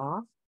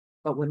one-off.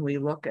 But when we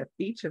look at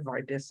each of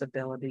our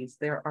disabilities,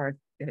 there are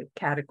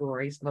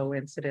categories, low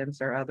incidence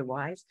or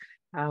otherwise.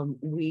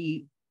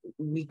 We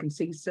can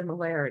see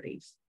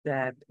similarities,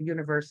 that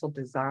universal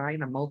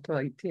design, a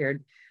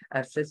multi-tiered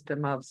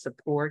system of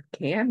support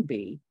can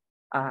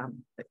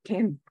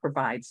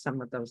provide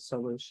some of those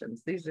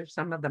solutions. These are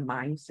some of the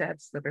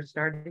mindsets that are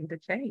starting to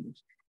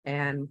change.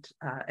 And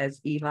as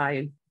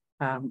Eli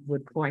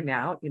would point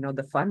out,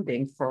 the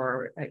funding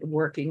for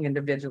working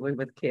individually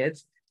with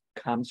kids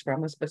comes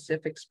from a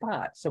specific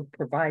spot. So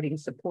providing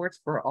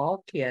supports for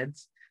all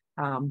kids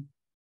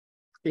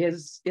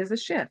is a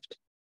shift.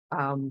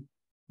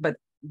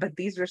 But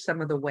these are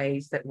some of the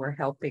ways that we're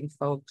helping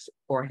folks,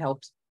 or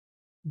helps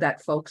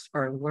that folks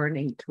are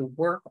learning to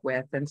work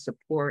with and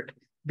support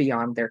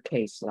beyond their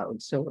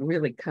caseload. So it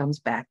really comes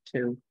back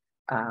to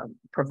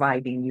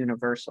providing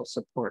universal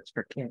supports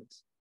for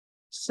kids.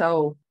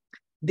 So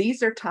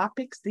these are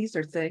topics, these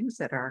are things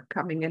that are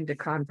coming into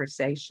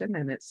conversation,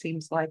 and it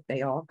seems like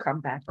they all come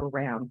back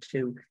around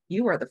to,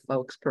 you are the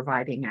folks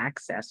providing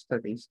access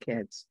for these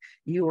kids.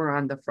 You are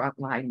on the front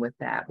line with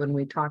that. When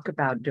we talk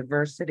about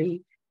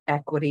diversity,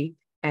 equity,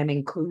 and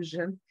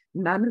inclusion,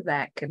 none of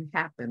that can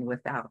happen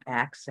without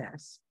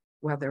access,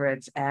 whether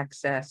it's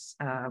access,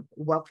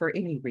 for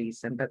any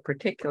reason, but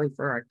particularly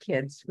for our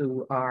kids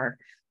who are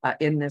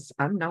in this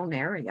unknown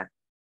area.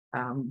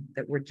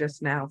 That we're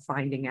just now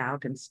finding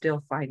out, and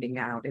still finding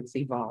out. It's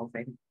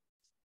evolving.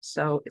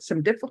 So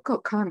some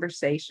difficult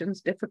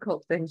conversations,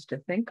 difficult things to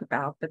think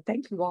about, but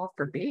thank you all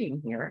for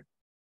being here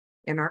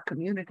in our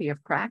community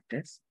of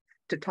practice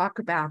to talk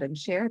about and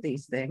share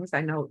these things.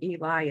 I know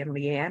Eli and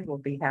LeeAnn will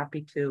be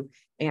happy to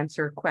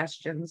answer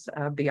questions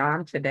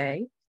beyond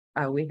today.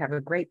 We have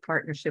a great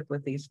partnership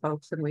with these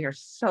folks, and we are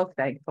so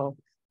thankful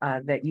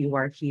that you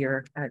are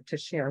here to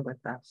share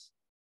with us.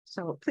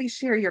 So please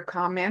share your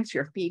comments,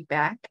 your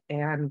feedback,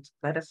 and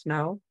let us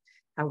know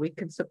how we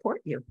can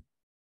support you.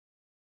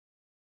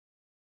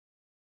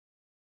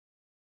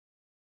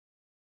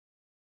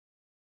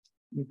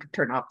 You can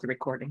turn off the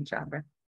recording, Chandra.